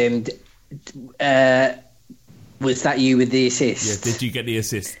says to him, was that you with the assist? Yeah, did you get the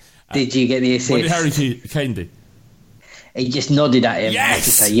assist? Did you get the assist? What did Harry Kane do? He just nodded at him. Yes!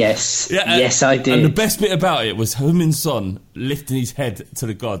 To say, yes. Yeah, yes, I did. And the best bit about it was Heung-min Son lifting his head to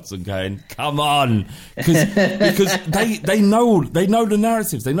the gods and going, come on. Because they know the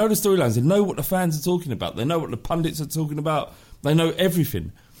narratives. They know the storylines. They know what the fans are talking about. They know what the pundits are talking about. They know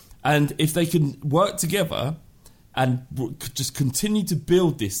everything. And if they can work together and just continue to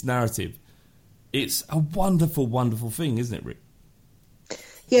build this narrative, it's a wonderful, wonderful thing, isn't it, Rick?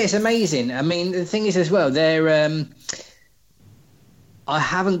 Yeah, it's amazing. I mean, the thing is as well, they're... I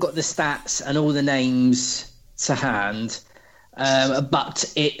haven't got the stats and all the names to hand,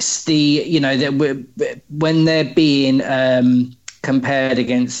 but it's when they're being compared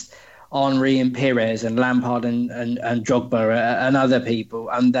against Henry and Perez and Lampard and Drogba and other people,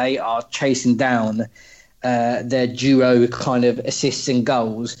 and they are chasing down their duo kind of assists and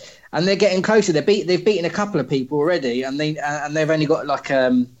goals, and they're getting closer. They've beaten a couple of people already, and they've only got like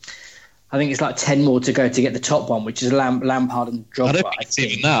I think it's like 10 more to go to get the top one, which is Lampard and Drogba. I don't think it's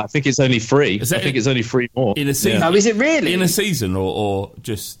even that. I think it's only 3. I think it's only 3 more in a season. Yeah. Oh, is it really in a season or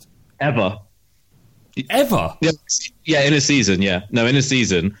just ever? Yeah, in a season. Yeah, no, in a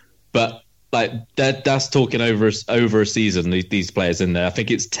season. But like that's talking over a season. These players in there. I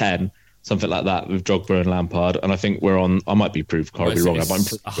think it's 10, something like that, with Drogba and Lampard. And I think we're on. I might be proved horribly wrong.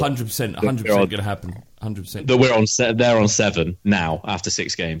 100%, 100% going to happen. 100%. That we're on. They're on 7 now after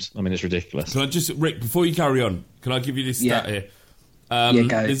 6 games. I mean, it's ridiculous. Can I just, Rick, before you carry on, can I give you this stat here?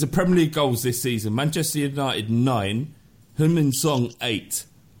 There's the Premier League goals this season. Manchester United 9, Heung-min Son 8,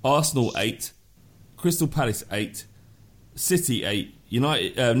 Arsenal 8, Crystal Palace 8, City 8,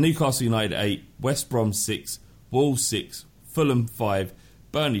 Newcastle United 8, West Brom 6, Wolves 6, Fulham 5,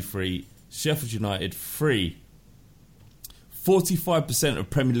 Burnley 3, Sheffield United 3. 45%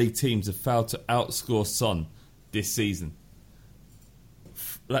 of Premier League teams have failed to outscore Son this season.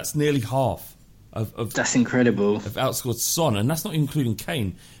 That's nearly half of that's incredible. Have outscored Son, and that's not including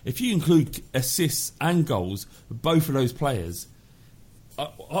Kane. If you include assists and goals for both of those players,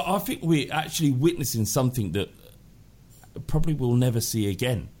 I think we're actually witnessing something that probably we'll never see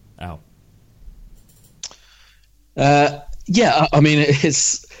again, Al. Yeah, I mean,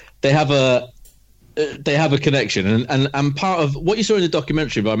 they have a connection, and part of what you saw in the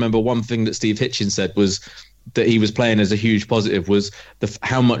documentary. But I remember one thing that Steve Hitchens said was that he was playing as a huge positive was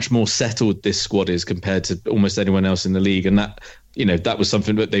how much more settled this squad is compared to almost anyone else in the league, and that was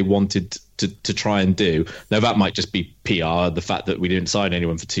something that they wanted to try and do. Now that might just be PR, the fact that we didn't sign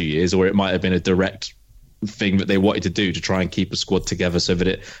anyone for 2 years, or it might have been a direct thing that they wanted to do to try and keep a squad together so that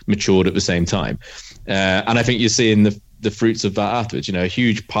it matured at the same time. And I think you're seeing the fruits of that afterwards. A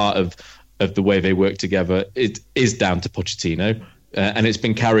huge part of the way they work together is down to Pochettino, and it's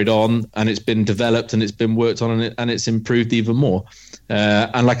been carried on, and it's been developed, and it's been worked on, and it's improved even more.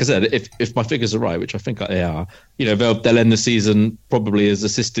 And like I said, if my figures are right, which I think they are, they'll end the season probably as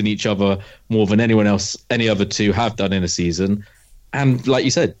assisting each other more than anyone else, any other two have done in a season. And like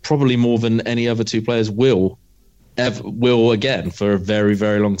you said, probably more than any other two players will again for a very,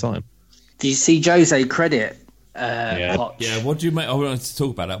 very long time. Do you see Jose credit? What do you make? I wanted to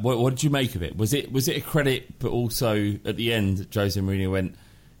talk about that. What did you make of it? Was it a credit, but also at the end, Jose Mourinho went,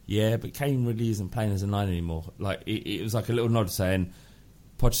 "Yeah, but Kane really isn't playing as a 9 anymore." Like it was like a little nod saying,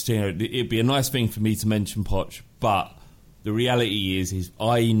 "Pochettino, it'd be a nice thing for me to mention Poch, but the reality is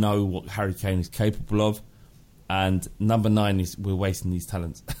I know what Harry Kane is capable of, and number 9 is we're wasting these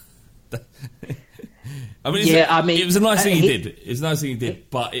talents." I mean, it was a nice thing he did. It was a nice thing he did,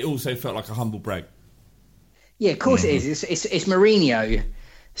 but it also felt like a humble brag. Yeah, of course it is. It's Mourinho,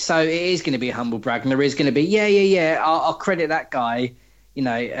 so it is going to be a humble brag, and there is going to be I'll credit that guy,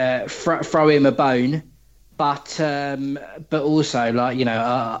 throw him a bone, but also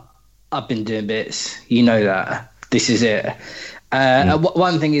I've been doing bits, that this is it.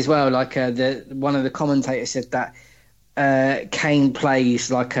 One thing as well, one of the commentators said that Kane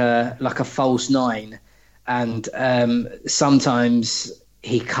plays like a false 9, and sometimes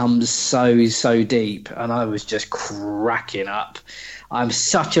he comes so deep, and I was just cracking up. I'm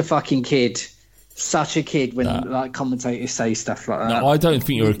such a fucking kid, when commentators say stuff like that. No, I don't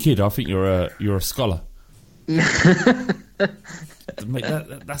think you're a kid. I think you're a scholar. Mate,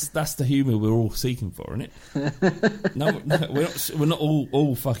 that's the humour we're all seeking for, isn't it? No, we're not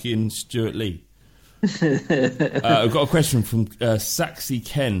all fucking Stuart Lee. I've got a question from Saxy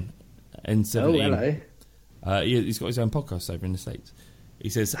Ken N17. Oh, hello. He's got his own podcast over in the States. He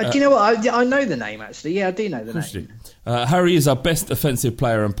says, do you know what? I know the name, actually. Yeah, I do know the name. Harry is our best offensive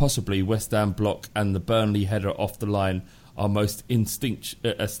player, and possibly West Ham block and the Burnley header off the line our most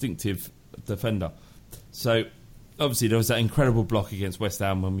instinctive defender. So, obviously, there was that incredible block against West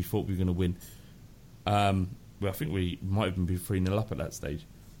Ham when we thought we were going to win. I think we might even be 3-0 up at that stage.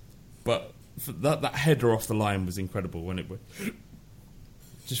 But that header off the line was incredible when it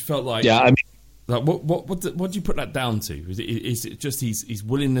just felt like... Yeah, I mean... Like what do you put that down to? Is it just his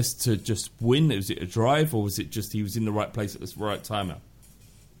willingness to just win? Was it a drive, or was it just he was in the right place at the right time?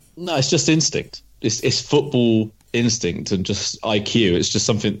 No, it's just instinct. It's football instinct and just IQ. It's just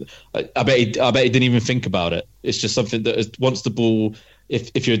something. I bet he didn't even think about it. It's just something that once the ball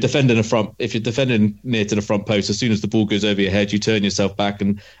if you're defending near to the front post, as soon as the ball goes over your head, you turn yourself back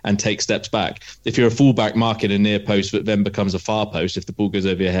and take steps back. If you're a fullback marking a near post that then becomes a far post, if the ball goes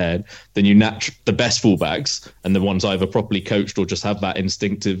over your head, then the best fullbacks and the ones either properly coached or just have that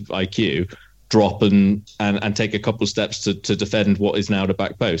instinctive IQ drop and take a couple of steps to defend what is now the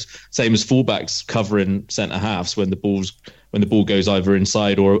back post. Same as fullbacks covering centre halves when the ball goes either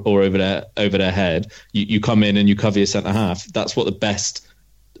inside or over their head. You come in and you cover your centre half. That's what the best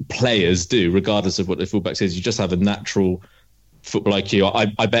players do, regardless of what the fullback is. You just have a natural football IQ.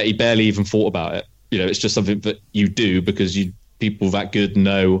 I bet he barely even thought about it. It's just something that you do because people that good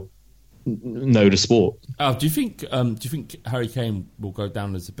know the sport. Oh, do you think Harry Kane will go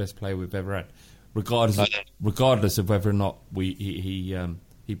down as the best player we've ever had, regardless of whether or not he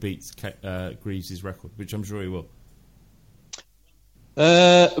beats Greaves' record, which I'm sure he will?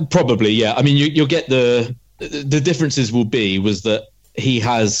 Probably, yeah. I mean, you'll get the differences was that he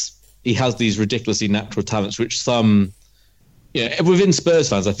has these ridiculously natural talents, which some, within Spurs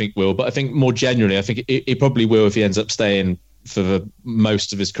fans, I think will, but I think more generally, I think he probably will if he ends up staying for the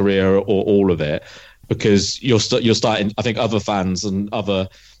most of his career or all of it, because you're starting. I think other fans and other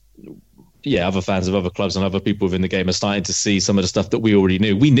fans of other clubs and other people within the game are starting to see some of the stuff that we already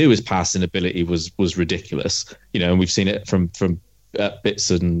knew. We knew his passing ability was ridiculous, and we've seen it from bits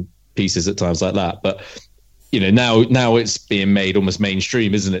and pieces at times like that. But now it's being made almost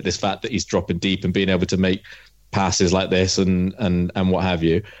mainstream, isn't it? This fact that he's dropping deep and being able to make passes like this and what have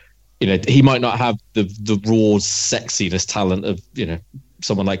you. He might not have the raw sexiness talent of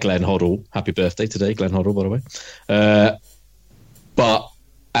someone like Glenn Hoddle. Happy birthday today, Glenn Hoddle, by the way. But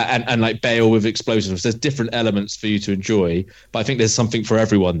like Bale with explosiveness, there's different elements for you to enjoy. But I think there's something for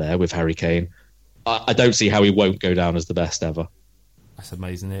everyone there with Harry Kane. I don't see how he won't go down as the best ever. That's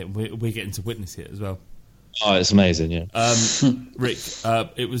amazing. We're getting to witness it as well. Oh, it's amazing, yeah. Rick,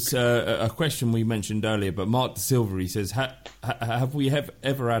 it was a question we mentioned earlier, but Mark De Silva, he says, have we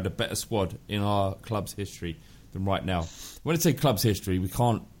ever had a better squad in our club's history than right now? When I say club's history, we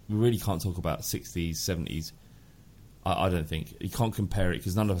really can't talk about 60s, 70s. I don't think. You can't compare it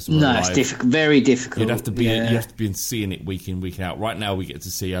because none of us were alive. No, it's very difficult. You have to be seeing it week in, week out. Right now, we get to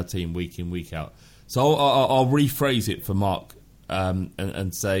see our team week in, week out. So I'll rephrase it for Mark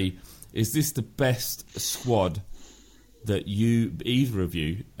and say, is this the best squad that either of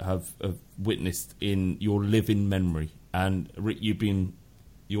you have witnessed in your living memory? And Rick, you've been,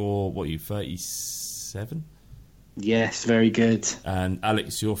 37? Yes, very good. And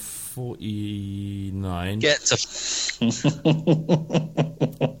Alex, you're 49. Get to...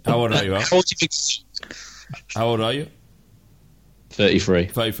 How old are you, Al? How old are you? 33.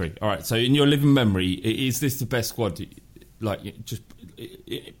 33. All right. So, in your living memory, is this the best squad?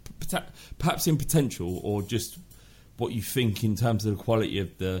 Perhaps in potential, or just what you think in terms of the quality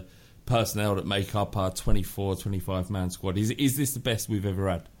of the personnel that make up our 24, 25 man squad? Is this the best we've ever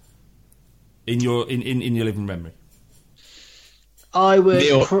had in your living memory? I would.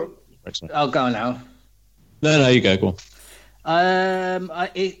 I'll go now. No, you go. Go on.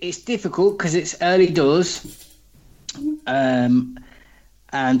 It's difficult because it's early doors. And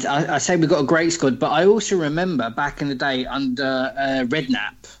I say we've got a great squad, but I also remember back in the day under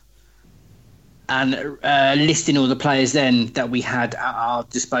Redknapp and listing all the players then that we had at our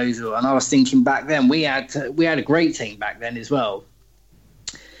disposal. And I was thinking back then we had a great team back then as well.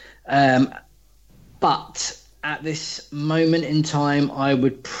 But at this moment in time, I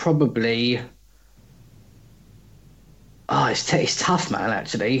would probably... it's tough, man,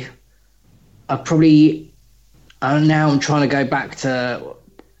 actually. Now I'm trying to go back to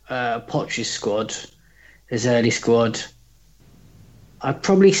Poch's squad, his early squad. I'd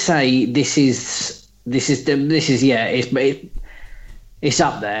probably say it's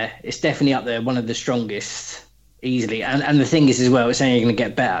up there. It's definitely up there, one of the strongest, easily. And the thing is as well, it's only going to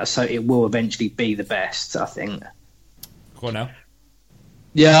get better, so it will eventually be the best, I think. Go on now.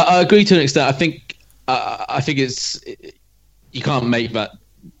 Yeah, I agree to an extent. I think it's you can't make that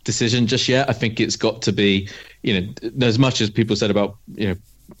decision just yet. I think it's got to be, as much as people said about,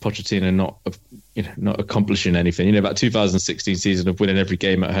 Pochettino not accomplishing anything, about 2016 season of winning every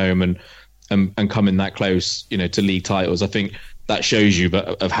game at home and coming that close, to league titles. I think that shows you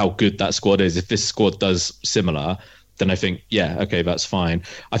of how good that squad is. If this squad does similar, then I think, yeah, okay, that's fine.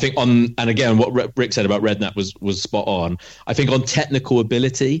 I think and again, what Rick said about Redknapp was spot on. I think on technical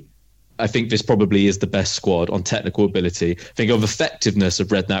ability, I think this probably is the best squad on technical ability. Think of effectiveness of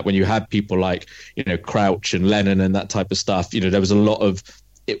Redknapp when you had people like, Crouch and Lennon and that type of stuff. There was a lot of,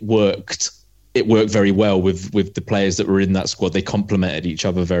 it worked it worked very well with the players that were in that squad. They complemented each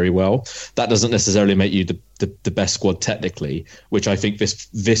other very well. That doesn't necessarily make you the best squad technically, which I think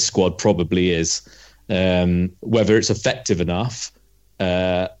this squad probably is. Whether it's effective enough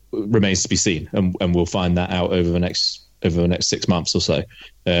remains to be seen, and we'll find that out over the next 6 months or so.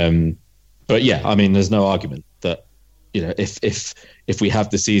 But yeah, I mean, there's no argument that, you know, if we have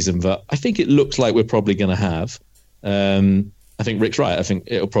the season that I think it looks like we're probably going to have, I think Rick's right. I think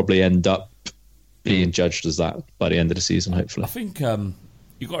it'll probably end up being judged as that by the end of the season, hopefully. I think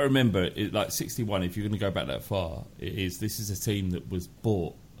you've got to remember, like 61, if you're going to go back that far, this is a team that was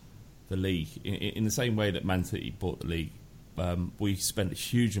bought the league in the same way that Man City bought the league. We spent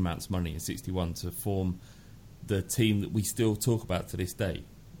huge amounts of money in 61 to form the team that we still talk about to this day.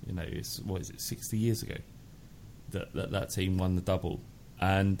 You know, it's 60 years ago that team won the double,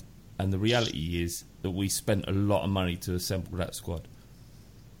 and the reality is that we spent a lot of money to assemble that squad.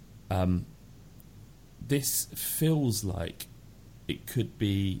 This feels like it could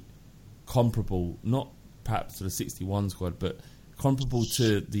be comparable, not perhaps to the 61 squad, but comparable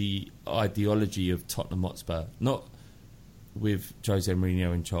to the ideology of Tottenham Hotspur, not with Jose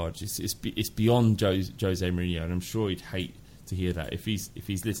Mourinho in charge. It's beyond Jose Mourinho, and I'm sure he'd hate to hear that if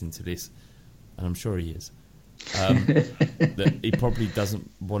he's listening to this, and I'm sure he is. That he probably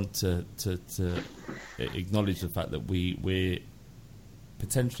doesn't want to acknowledge the fact that we're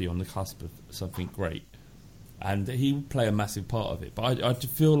potentially on the cusp of something great, and he will play a massive part of it. But I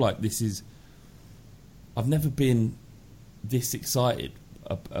feel like I've never been this excited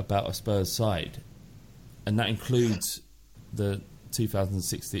about a Spurs side, and that includes the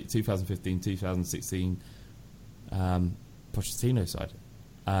 2016, 2015, 2016 Pochettino side.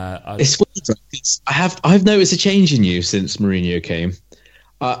 I've noticed a change in you since Mourinho came.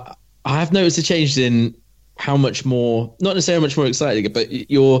 I have noticed a change in how much more, not necessarily how much more excited, but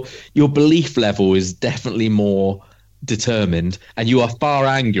your belief level is definitely more determined, and you are far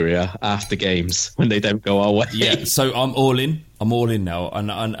angrier after games when they don't go our way. Yeah, so I'm all in. I'm all in now, and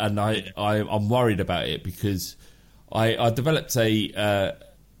I'm worried about it because I developed a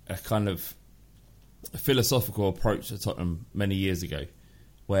kind of philosophical approach to Tottenham many years ago,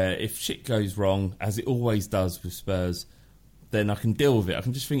 where if shit goes wrong, as it always does with Spurs, then I can deal with it. I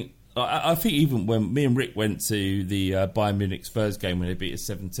can just think. I think even when me and Rick went to the Bayern Munich Spurs game when they beat us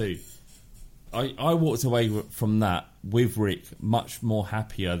 7-2, I walked away from that with Rick much more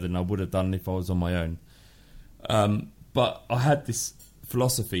happier than I would have done if I was on my own. But I had this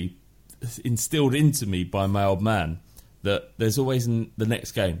philosophy instilled into me by my old man that there's always the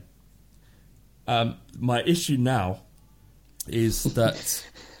next game. My issue now is that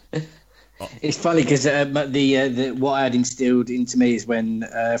it's funny because what I had instilled into me is when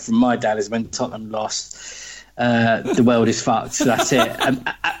from my dad is when Tottenham lost, the world is fucked. So that's it.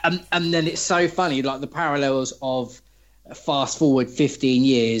 And then it's so funny, like the parallels of fast forward 15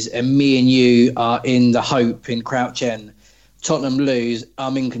 years, and me and you are in the hope in Crouch End. Tottenham lose,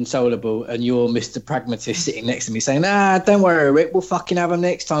 I'm inconsolable, and you're Mr. Pragmatist sitting next to me saying, don't worry, Rick, we'll fucking have them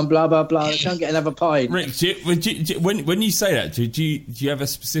next time, blah, blah, blah. Can't get another pint. Rick, when you say that, do you have a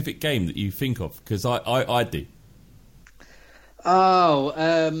specific game that you think of? Because I do.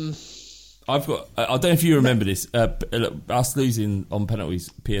 I've got, I don't know if you remember this, us losing on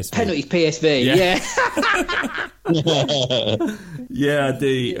penalties, PSV. Penalties, PSV, yeah. Yeah, I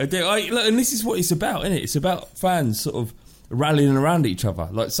do. Look, and this is what it's about, isn't it? It's about fans sort of rallying around each other.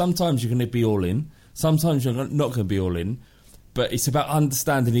 Like sometimes you're going to be all in, sometimes you're not going to be all in, but it's about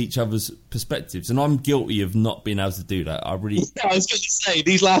understanding each other's perspectives. And I'm guilty of not being able to do that. I was going to say,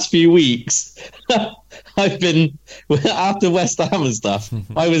 these last few weeks, I've been, after West Ham and stuff,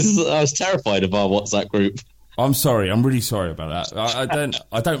 I was terrified of our WhatsApp group. I'm sorry. I'm really sorry about that.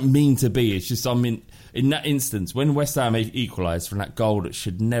 I don't mean to be. It's just in that instance when West Ham equalised from that goal that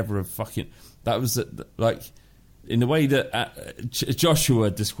should never have that was like in the way that Joshua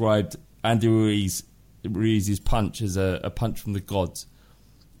described Andy Ruiz's punch as a punch from the gods.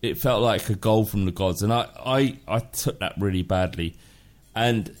 It felt like a goal from the gods, and I took that really badly,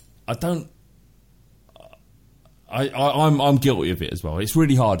 and I'm guilty of it as well. It's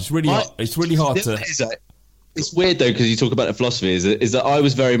really hard. It's really hard to. It's weird though because you talk about the philosophy. Is that I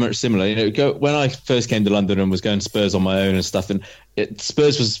was very much similar. You know, when I first came to London and was going to Spurs on my own and stuff, and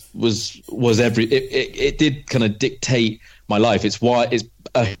Spurs was it did kind of dictate my life. It's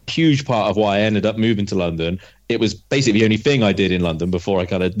a huge part of why I ended up moving to London. It was basically the only thing I did in London before I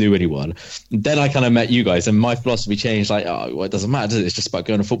kind of knew anyone. Then I kind of met you guys, and my philosophy changed. Like, well, it doesn't matter, does it? It's just about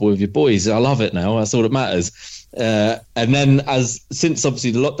going to football with your boys. I love it now. That's all that matters. And then since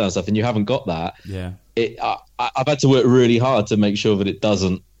obviously the lockdown stuff, and you haven't got that. Yeah. I've had to work really hard to make sure that it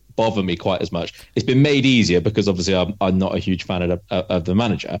doesn't bother me quite as much. It's been made easier because obviously I'm not a huge fan of the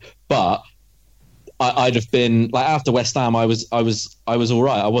manager, but I'd have been like after West Ham, I was all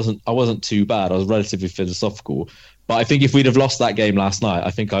right. I wasn't too bad. I was relatively philosophical, but I think if we'd have lost that game last night, I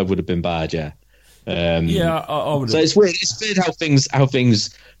think I would have been bad. Yeah. I would. So it's weird. It's weird how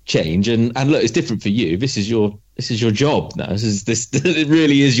things change, and look, it's different for you. This is your job now. It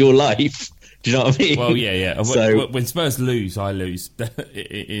really is your life. Do you know what I mean? Well, yeah. So, when Spurs lose, I lose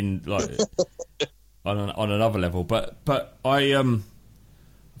in like on another level. But I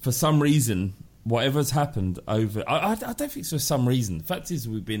for some reason, whatever's happened over, I don't think it's for some reason. The fact is,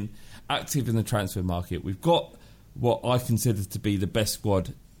 we've been active in the transfer market. We've got what I consider to be the best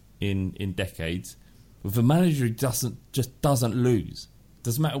squad in decades, with a manager who doesn't lose.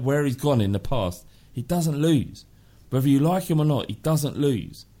 Doesn't matter where he's gone in the past, he doesn't lose. Whether you like him or not, he doesn't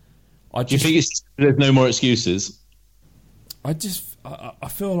lose. Do you think there's no more excuses? I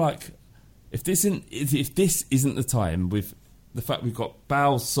feel like if this isn't the time, with the fact we've got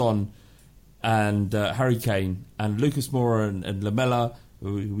Bale, Son, and Harry Kane, and Lucas Moura and Lamela,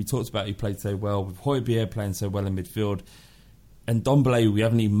 who we talked about, who played so well, with Højbjerg playing so well in midfield, and Ndombele, who we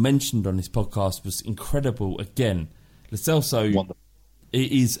haven't even mentioned on this podcast, was incredible again. Lo Celso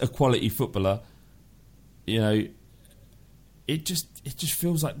is a quality footballer. You know, it just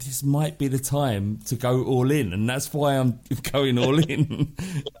feels like this might be the time to go all in, and that's why I'm going all in.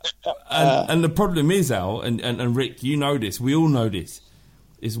 and the problem is, Al and Rick, you know this, we all know this,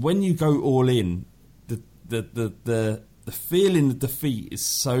 is when you go all in, the feeling of defeat is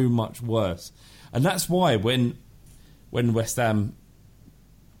so much worse, and that's why when West Ham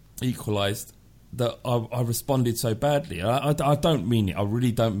equalised, that I responded so badly. I don't mean it. I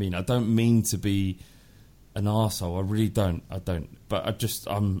really don't mean it. I don't mean to be an arsehole. I really don't. But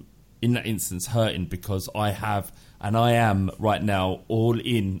I'm in that instance hurting because I am right now all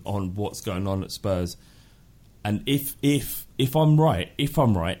in on what's going on at Spurs. And if I'm right,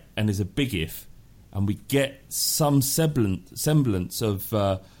 and there's a big if, and we get some semblance of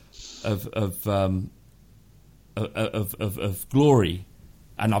glory,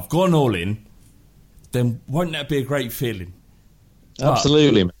 and I've gone all in, then won't that be a great feeling?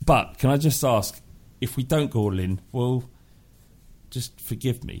 Absolutely. But can I just ask, if we don't go all in, well, just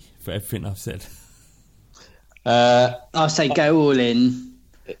forgive me for everything I've said. I'll say go all in.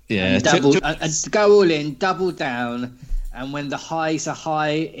 Yeah. Go all in, double down, and when the highs are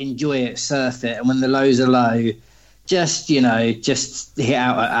high, enjoy it, surf it, and when the lows are low, just hit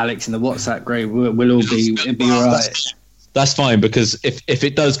out at Alex in the WhatsApp group. We'll all be all right. That's fine, because if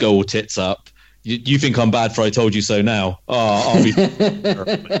it does go all tits up, you think I'm bad for I told you so now. Oh, I'll be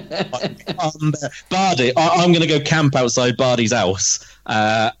Bardi. I'm going to go camp outside Bardi's house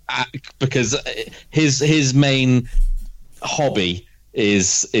because his main hobby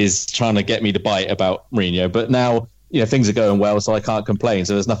is trying to get me to bite about Mourinho. But now, things are going well, so I can't complain.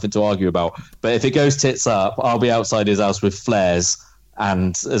 So there's nothing to argue about. But if it goes tits up, I'll be outside his house with flares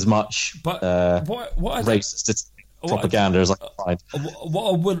and as much racist propaganda as I can find.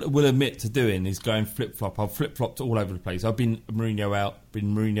 What I will admit to doing is going flip-flop. I've flip-flopped all over the place. I've been Mourinho out,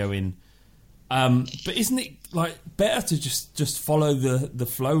 been Mourinho in. But isn't it better to just follow the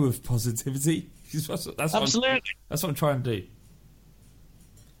flow of positivity? That's Absolutely. That's what I'm trying to do.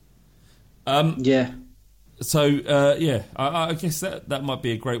 Yeah. So I guess that might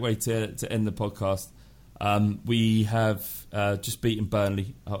be a great way to end the podcast. We have just beaten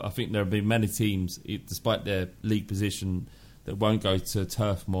Burnley. I think there have been many teams, despite their league position, that won't go to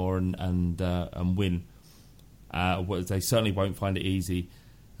Turf Moor and win. They certainly won't find it easy,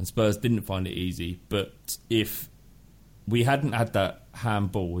 and Spurs didn't find it easy. But if we hadn't had that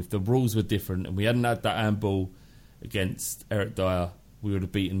handball, if the rules were different, and we hadn't had that handball against Eric Dyer, we would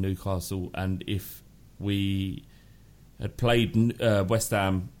have beaten Newcastle. And if we had played West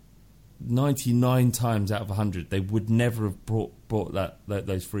Ham 99 times out of 100, they would never have brought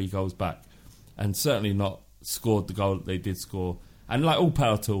those 3 goals back, and certainly not scored the goal that they did score. And all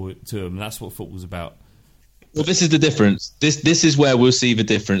power to them. That's what football's about. Well, this is the difference. This is where we'll see the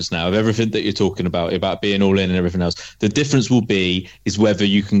difference now of everything that you're talking about being all in and everything else. The difference will be is whether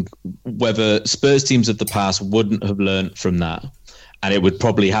Spurs teams of the past wouldn't have learnt from that, and it would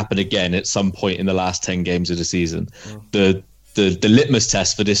probably happen again at some point in the last 10 games of the season. The litmus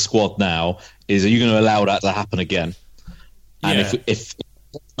test for this squad now is, are you going to allow that to happen again? And if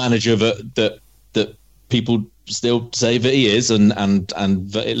manager that people still say that he is, and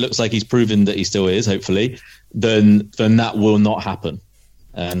that it looks like he's proven that he still is, hopefully, then that will not happen.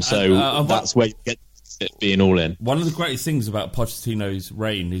 And so that's where you get it being all in. One of the greatest things about Pochettino's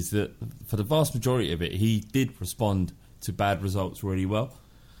reign is that for the vast majority of it, he did respond to bad results really well.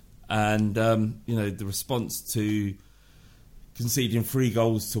 And, the response to conceding 3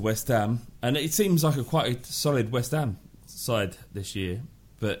 goals to West Ham, and it seems like quite a solid West Ham side this year,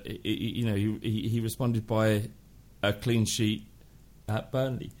 but he responded by a clean sheet at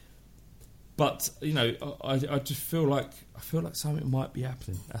Burnley. But I just feel like something might be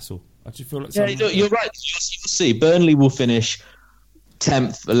happening. That's all. I just feel like you're right. You'll see. Burnley will finish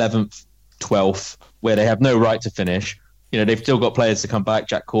 10th, 11th, 12th, where they have no right to finish. They've still got players to come back,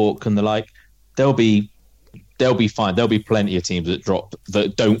 Jack Cork and the like. They'll be fine. There'll be plenty of teams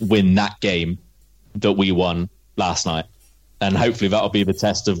that don't win that game that we won last night, and hopefully that'll be the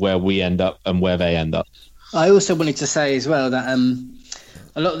test of where we end up and where they end up. I also wanted to say as well that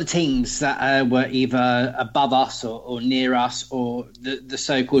a lot of the teams that were either above us or near us or the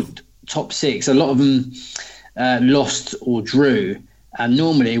so-called top 6, a lot of them lost or drew. And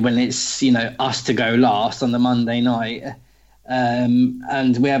normally when it's us to go last on the Monday night,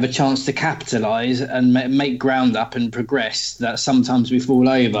 and we have a chance to capitalise and make ground up and progress, that sometimes we fall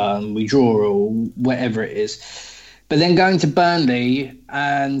over and we draw or whatever it is. But then going to Burnley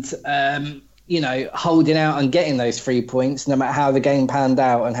and holding out and getting those 3 points, no matter how the game panned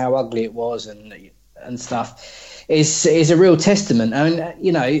out and how ugly it was and stuff, is a real testament. I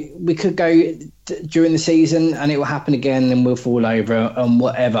mean, we could go during the season and it will happen again and we'll fall over and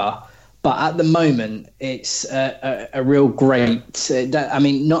whatever. But at the moment, it's a real great.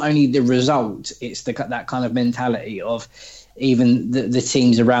 Not only the result, it's that kind of mentality of even the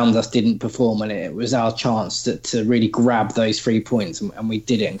teams around us didn't perform, and it was our chance to really grab those 3 points, and we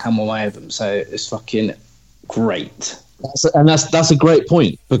did it and come away with them. So it's fucking great. That's a great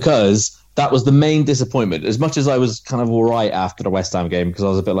point, because that was the main disappointment. As much as I was kind of all right after the West Ham game, because I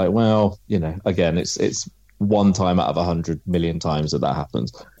was a bit like, well, again, it's one time out of 100 million times that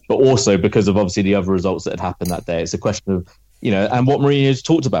happens. But also because of obviously the other results that had happened that day. It's a question of, and what Mourinho's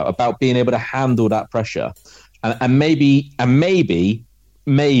talked about being able to handle that pressure. And maybe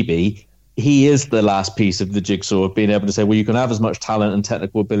he is the last piece of the jigsaw of being able to say, well, you can have as much talent and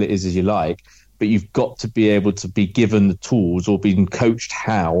technical abilities as you like, but you've got to be able to be given the tools or being coached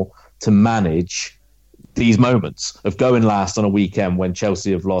how to manage these moments of going last on a weekend when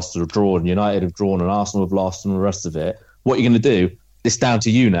Chelsea have lost or drawn, United have drawn and Arsenal have lost and the rest of it. What are you going to do? It's down to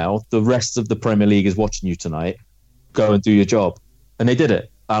you now. The rest of the Premier League is watching you tonight. Go and do your job. And they did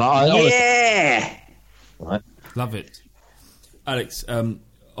it. And Right. Love it. Alex,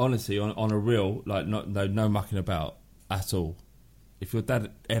 honestly, on a real, like, no mucking about at all. If your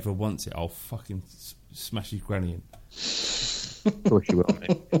dad ever wants it, I'll fucking smash his granny in. Of course you will,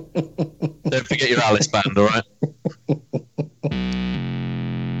 mate. Don't forget your Alice band, all right?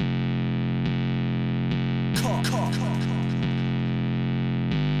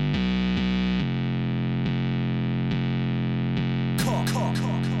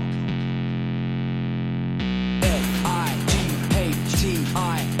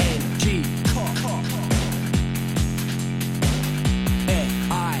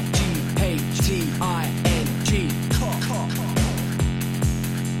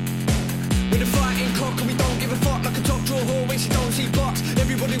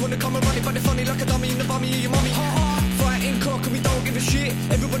 Everybody wanna come and run it, but they're funny like a dummy in the bummy of your mummy. Fighting cock and we don't give a shit.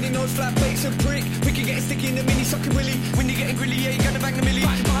 Everybody knows flat bait's a prick. We can get sticky in the mini, sucking willy. When you're getting grilly, yeah, you're gonna bang the millie.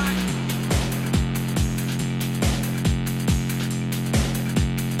 Bang, bang.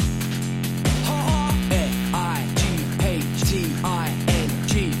 F-I-G-H-T-I-N-G.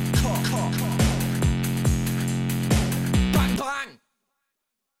 Bang, bang.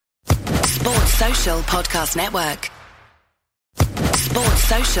 Sports Social Podcast Network. Sports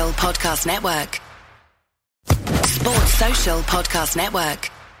Social Podcast Network. Sports Social Podcast Network.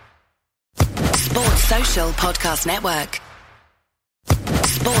 Sports Social Podcast Network.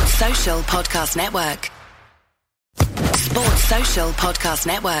 Sports Social Podcast Network. Sports Social Podcast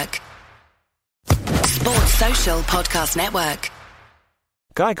Network. Sports Social Podcast Network.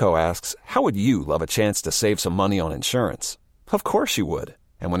 Geico asks, how would you love a chance to save some money on insurance? Of course you would.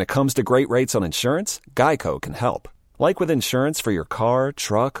 And when it comes to great rates on insurance, Geico can help. Like with insurance for your car,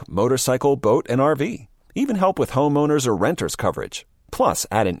 truck, motorcycle, boat, and RV. Even help with homeowners or renters coverage. Plus,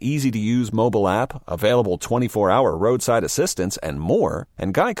 add an easy-to-use mobile app, available 24-hour roadside assistance, and more,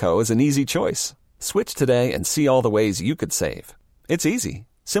 and Geico is an easy choice. Switch today and see all the ways you could save. It's easy.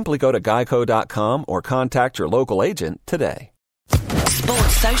 Simply go to geico.com or contact your local agent today.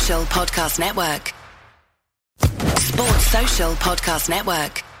 Sports Social Podcast Network. Sports Social Podcast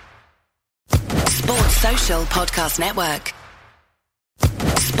Network. Sports Social Podcast Network.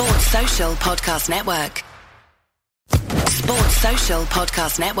 Sports Social Podcast Network. Sports Social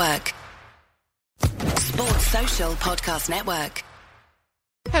Podcast Network. Sports Social Podcast Network.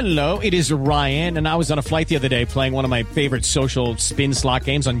 Hello, it is Ryan, and I was on a flight the other day playing one of my favorite social spin slot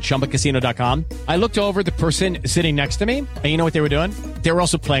games on ChumbaCasino.com. I looked over the person sitting next to me, and you know what they were doing? They were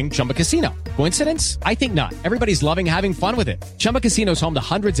also playing Chumba Casino. Coincidence? I think not. Everybody's loving having fun with it. Chumba Casino is home to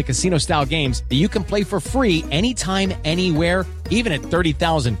hundreds of casino-style games that you can play for free anytime, anywhere, even at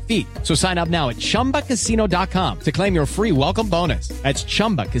 30,000 feet. So sign up now at ChumbaCasino.com to claim your free welcome bonus. That's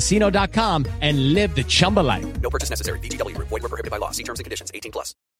ChumbaCasino.com and live the Chumba life. No purchase necessary. VGW. Void where prohibited by law. See terms and conditions. 18+.